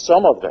save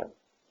some of them.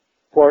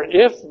 For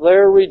if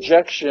their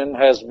rejection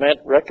has meant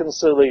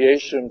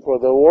reconciliation for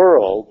the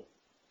world,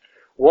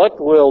 what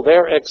will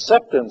their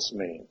acceptance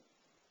mean?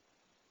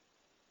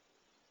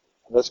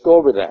 Let's go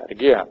over that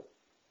again.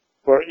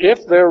 For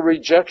if their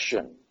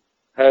rejection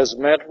has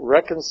meant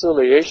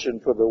reconciliation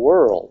for the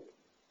world,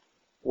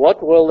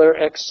 what will their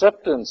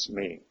acceptance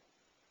mean?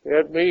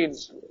 It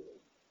means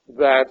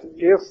that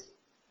if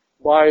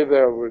by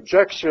the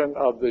rejection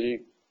of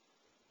the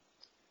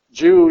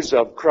Jews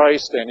of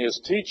Christ and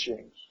his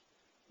teachings,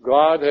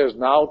 God has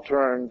now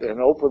turned and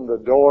opened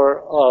the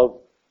door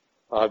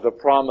of the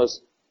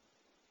promised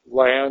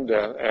land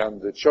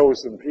and the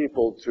chosen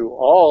people to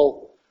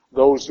all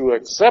those who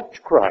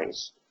accept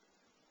Christ.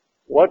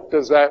 What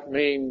does that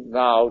mean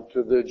now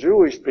to the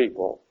Jewish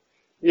people?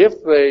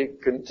 If they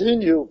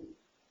continue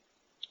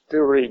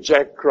to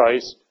reject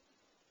Christ,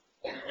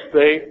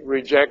 they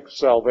reject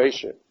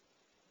salvation.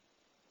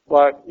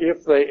 But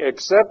if they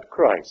accept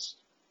Christ,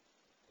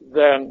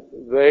 then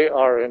they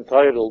are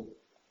entitled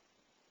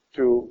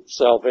to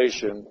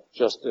salvation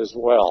just as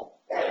well.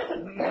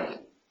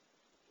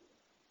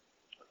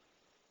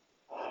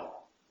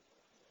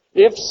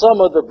 If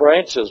some of the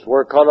branches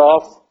were cut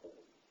off,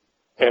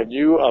 and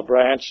you, a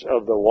branch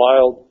of the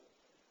wild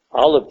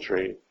olive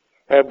tree,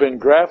 have been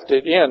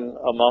grafted in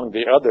among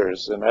the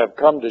others and have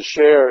come to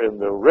share in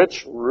the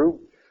rich root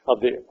of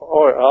the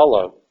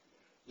olive,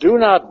 do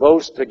not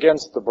boast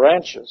against the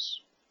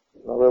branches.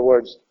 In other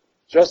words,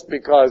 just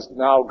because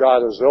now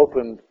God has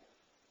opened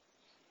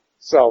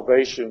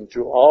salvation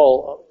to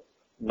all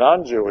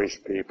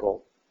non-Jewish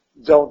people,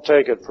 don't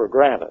take it for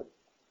granted.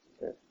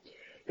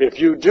 If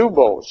you do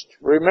boast,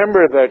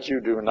 remember that you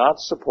do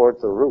not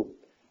support the root.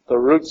 The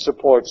root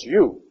supports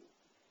you.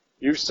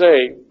 You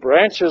say,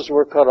 branches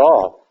were cut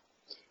off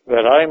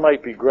that I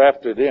might be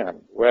grafted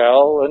in.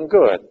 Well and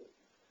good.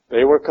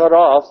 They were cut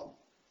off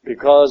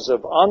because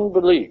of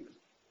unbelief,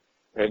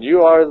 and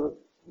you are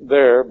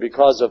there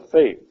because of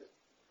faith.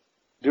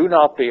 Do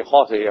not be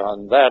haughty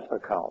on that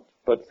account,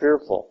 but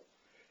fearful.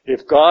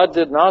 If God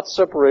did not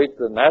separate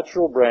the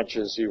natural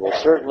branches, he will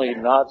certainly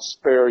not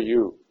spare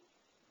you.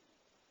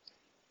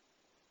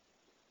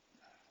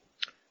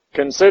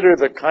 Consider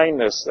the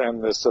kindness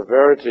and the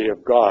severity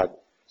of God.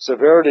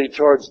 Severity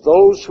towards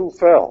those who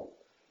fell.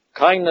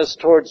 Kindness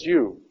towards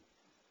you,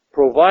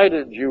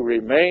 provided you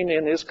remain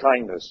in his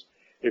kindness.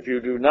 If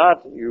you do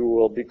not, you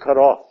will be cut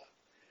off.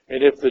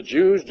 And if the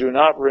Jews do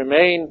not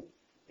remain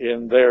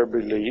in their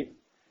belief,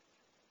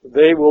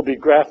 they will be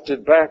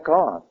grafted back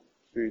on.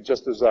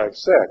 Just as I've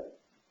said,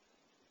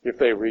 if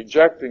they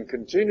reject and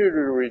continue to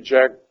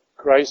reject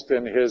Christ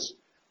and his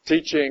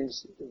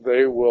teachings,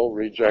 they will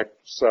reject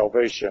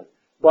salvation.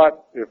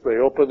 But if they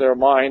open their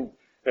mind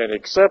and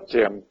accept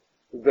him,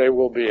 they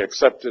will be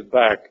accepted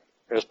back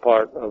as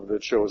part of the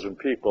chosen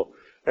people.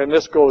 And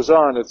this goes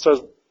on. It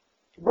says,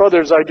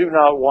 brothers, I do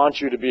not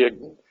want you to be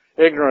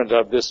ignorant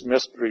of this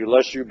mystery,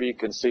 lest you be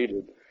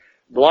conceited.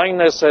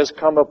 Blindness has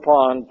come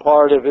upon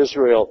part of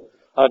Israel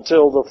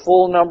until the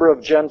full number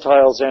of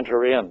Gentiles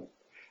enter in.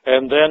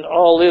 And then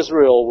all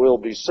Israel will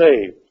be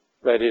saved.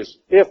 That is,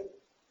 if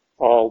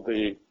all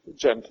the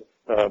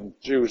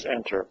Jews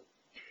enter.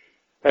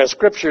 As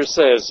Scripture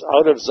says,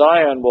 out of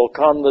Zion will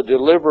come the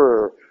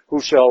deliverer who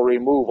shall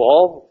remove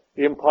all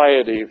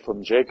impiety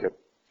from Jacob.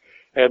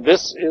 And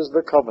this is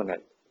the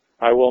covenant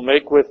I will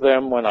make with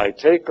them when I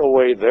take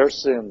away their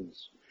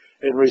sins.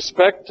 In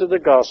respect to the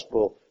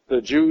gospel,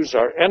 the Jews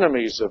are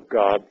enemies of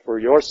God for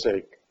your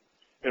sake.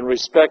 In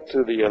respect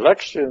to the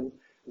election,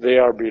 they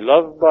are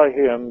beloved by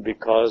him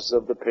because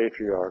of the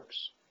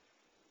patriarchs.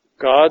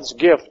 God's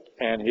gift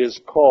and his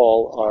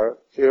call are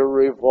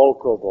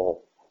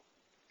irrevocable.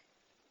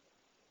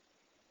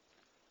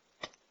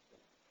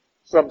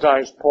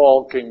 Sometimes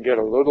Paul can get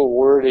a little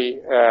wordy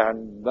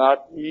and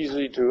not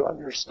easy to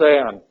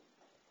understand,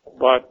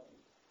 but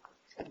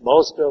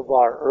most of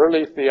our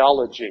early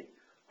theology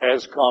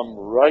has come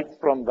right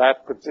from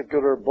that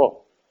particular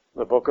book,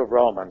 the book of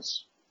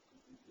Romans,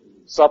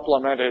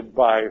 supplemented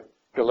by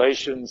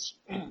Galatians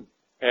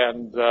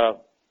and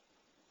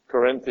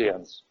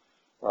Corinthians.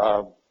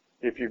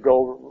 If you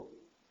go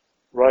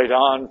right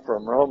on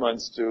from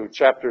Romans to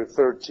chapter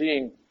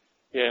 13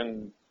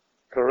 in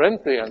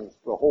Corinthians,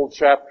 the whole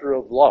chapter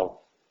of love,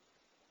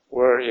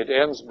 where it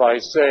ends by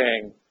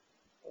saying,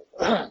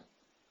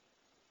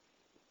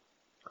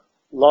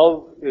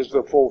 love is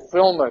the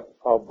fulfillment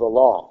of the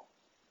law.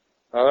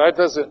 Now that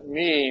doesn't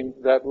mean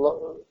that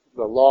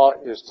the law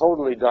is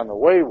totally done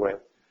away with.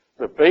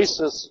 The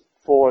basis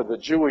for the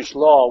Jewish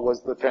law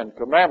was the Ten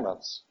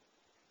Commandments.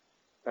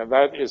 And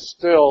that is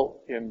still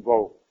in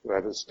vogue.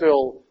 That is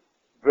still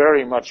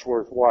very much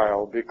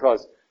worthwhile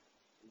because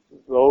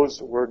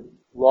those were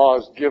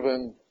laws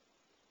given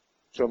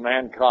to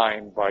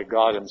mankind by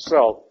God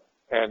himself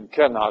and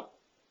cannot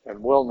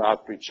and will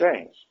not be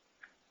changed.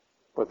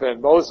 But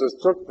then Moses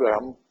took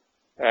them,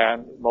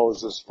 and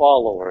Moses'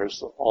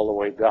 followers all the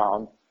way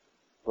down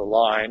the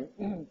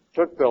line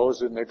took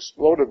those and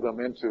exploded them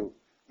into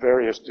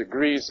various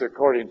degrees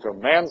according to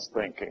man's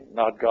thinking,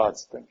 not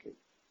God's thinking.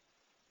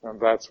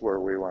 And that's where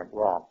we went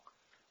wrong.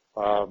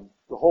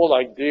 The whole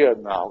idea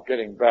now,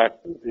 getting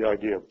back to the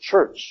idea of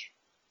church,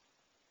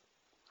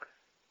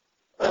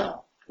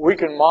 we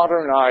can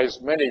modernize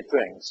many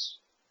things,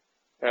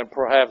 and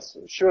perhaps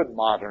should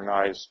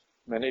modernize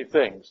many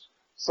things,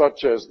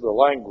 such as the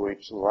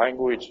language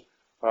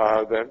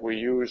that we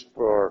used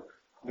for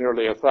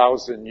nearly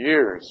 1,000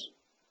 years,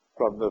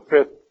 from the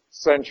 5th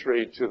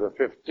century to the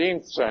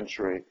 15th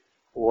century,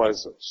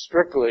 was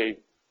strictly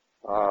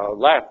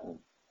Latin.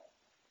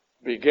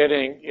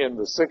 Beginning in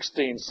the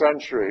 16th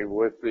century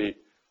with the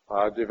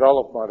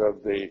development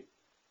of the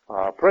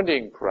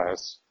printing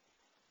press,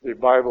 the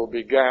Bible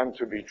began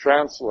to be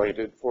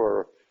translated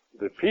for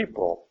the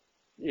people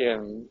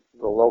in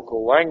the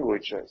local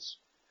languages.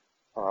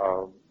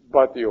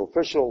 But the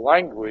official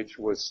language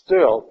was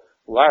still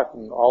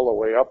Latin all the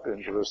way up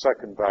into the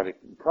Second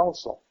Vatican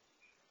Council,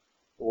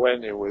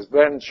 when it was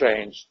then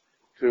changed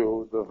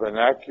to the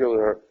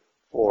vernacular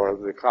for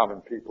the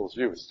common people's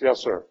use.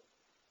 Yes, sir?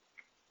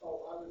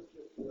 Oh, I was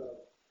just,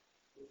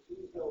 it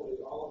seems though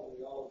the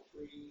olive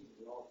tree, and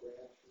the olive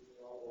branch, and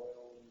the olive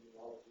oil, and the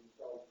olive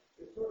themselves,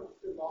 it's sort of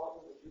symbolic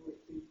of the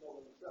Jewish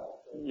people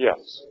themselves. So yes.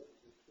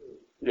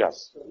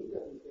 Yes. So he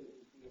doesn't think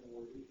he's being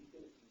worthy, he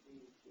thinks he's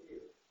being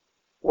clear.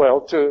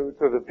 Well, to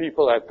the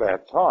people at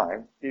that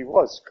time, he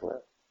was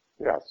clear.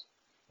 Yes.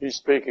 He's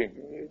speaking,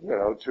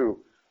 to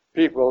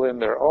people in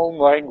their own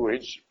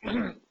language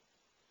and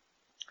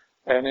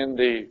in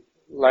the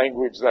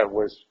language that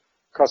was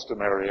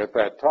customary at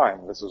that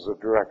time. This is a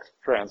direct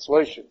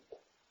translation.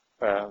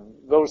 And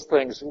those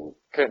things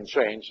can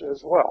change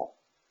as well.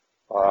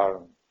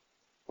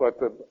 But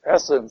the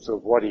essence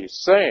of what he's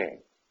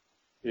saying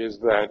is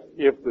that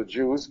if the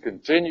Jews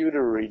continue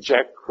to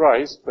reject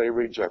Christ, they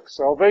reject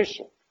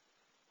salvation.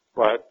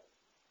 But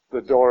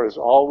the door is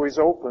always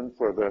open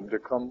for them to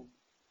come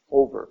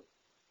over.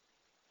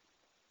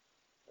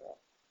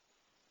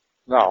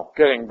 Now,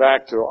 getting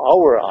back to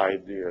our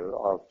idea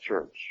of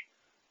church.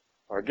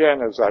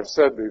 Again, as I've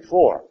said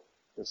before,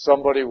 if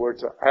somebody were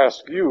to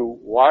ask you,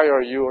 why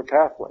are you a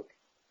Catholic?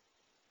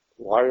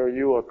 Why are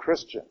you a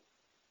Christian?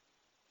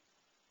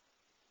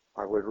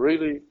 I would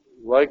really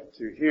like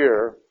to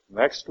hear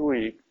next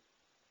week,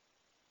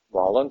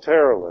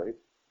 voluntarily,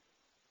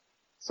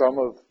 some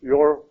of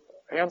your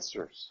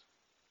answers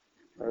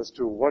as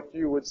to what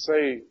you would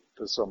say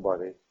to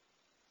somebody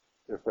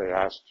if they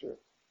asked you.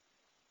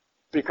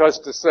 Because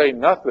to say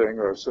nothing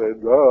or say,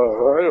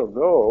 I don't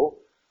know,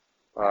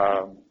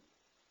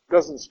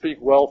 doesn't speak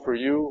well for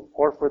you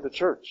or for the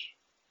church.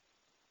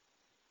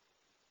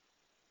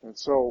 And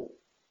so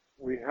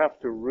we have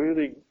to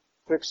really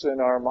fix in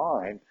our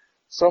mind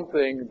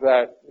something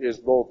that is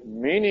both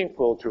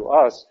meaningful to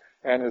us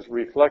and is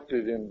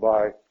reflected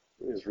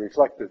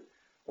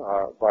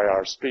by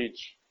our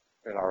speech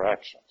and our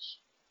actions.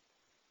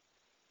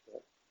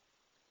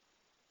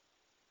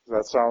 Does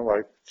that sound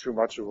like too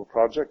much of a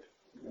project?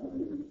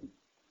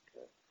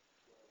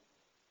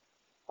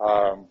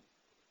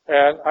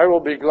 And I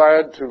will be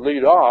glad to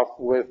lead off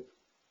with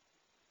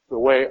the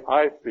way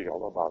I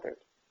feel about it.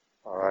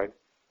 All right?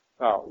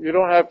 Now, you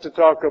don't have to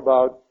talk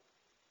about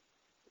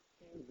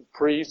the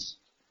priests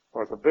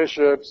or the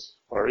bishops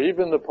or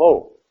even the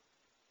Pope.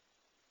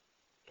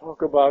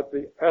 Talk about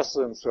the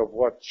essence of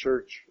what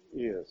church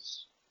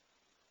is.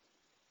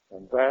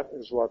 And that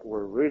is what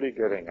we're really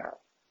getting at.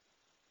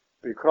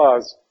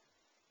 Because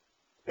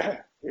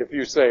if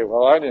you say,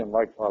 well, I didn't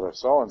like Father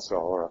so-and-so,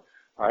 or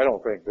I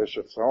don't think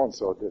Bishop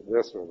so-and-so did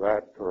this or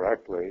that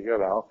correctly,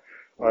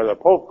 or the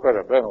Pope could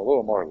have been a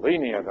little more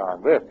lenient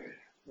on this,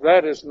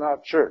 that is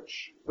not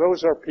church.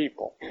 Those are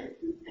people.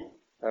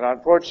 And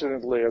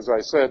unfortunately, as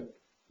I said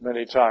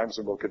many times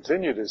and will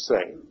continue to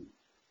say,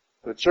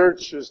 the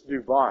church is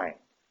divine.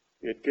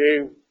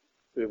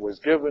 It was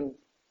given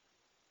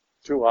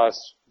to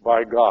us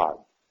by God.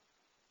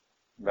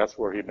 And that's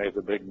where he made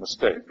the big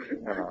mistake.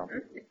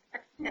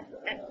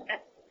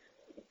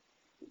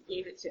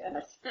 He gave it to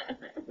us.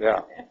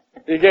 Yeah.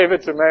 He gave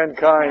it to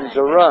mankind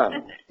to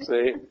run,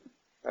 see?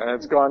 And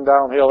it's gone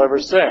downhill ever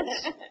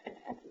since.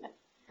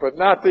 But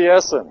not the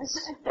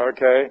essence,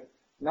 okay?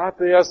 Not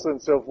the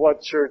essence of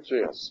what church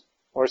is,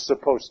 or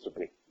supposed to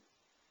be.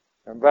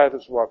 And that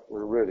is what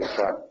we're really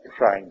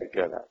trying to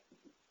get at.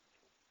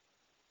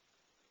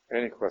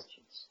 Any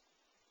questions?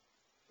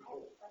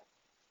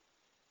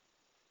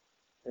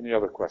 Any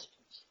other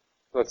questions?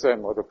 Let's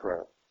end with a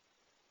prayer.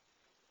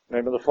 In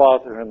the name of the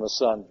Father, and the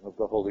Son, and of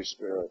the Holy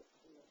Spirit.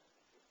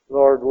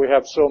 Lord, we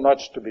have so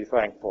much to be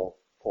thankful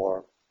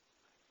for.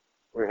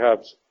 We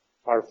have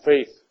our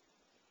faith,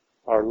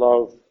 our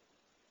love,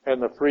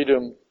 and the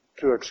freedom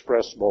to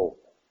express both.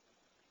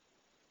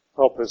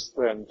 Help us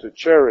then to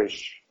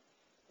cherish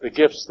the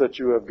gifts that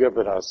you have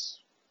given us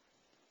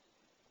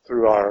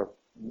through our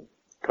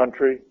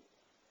country,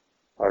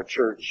 our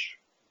church,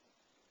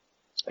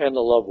 and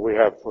the love we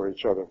have for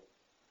each other.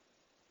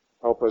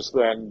 Help us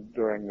then,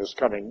 during this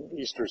coming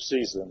Easter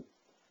season,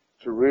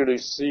 to really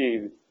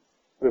see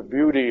the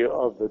beauty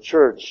of the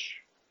church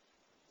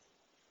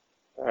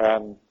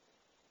and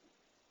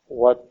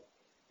what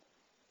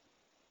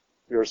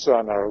your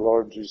Son, our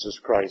Lord Jesus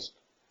Christ,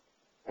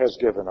 has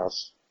given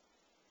us,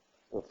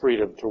 the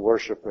freedom to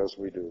worship as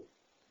we do.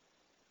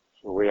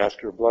 So we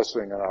ask your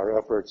blessing in our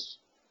efforts,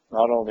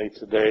 not only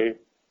today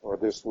or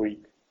this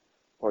week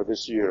or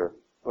this year,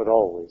 but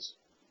always,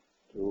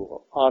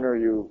 to honor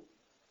you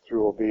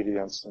through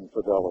obedience and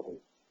fidelity.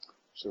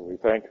 So we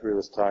thank you for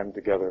this time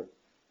together.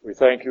 We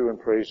thank you and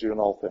praise you in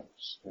all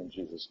things. In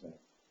Jesus' name.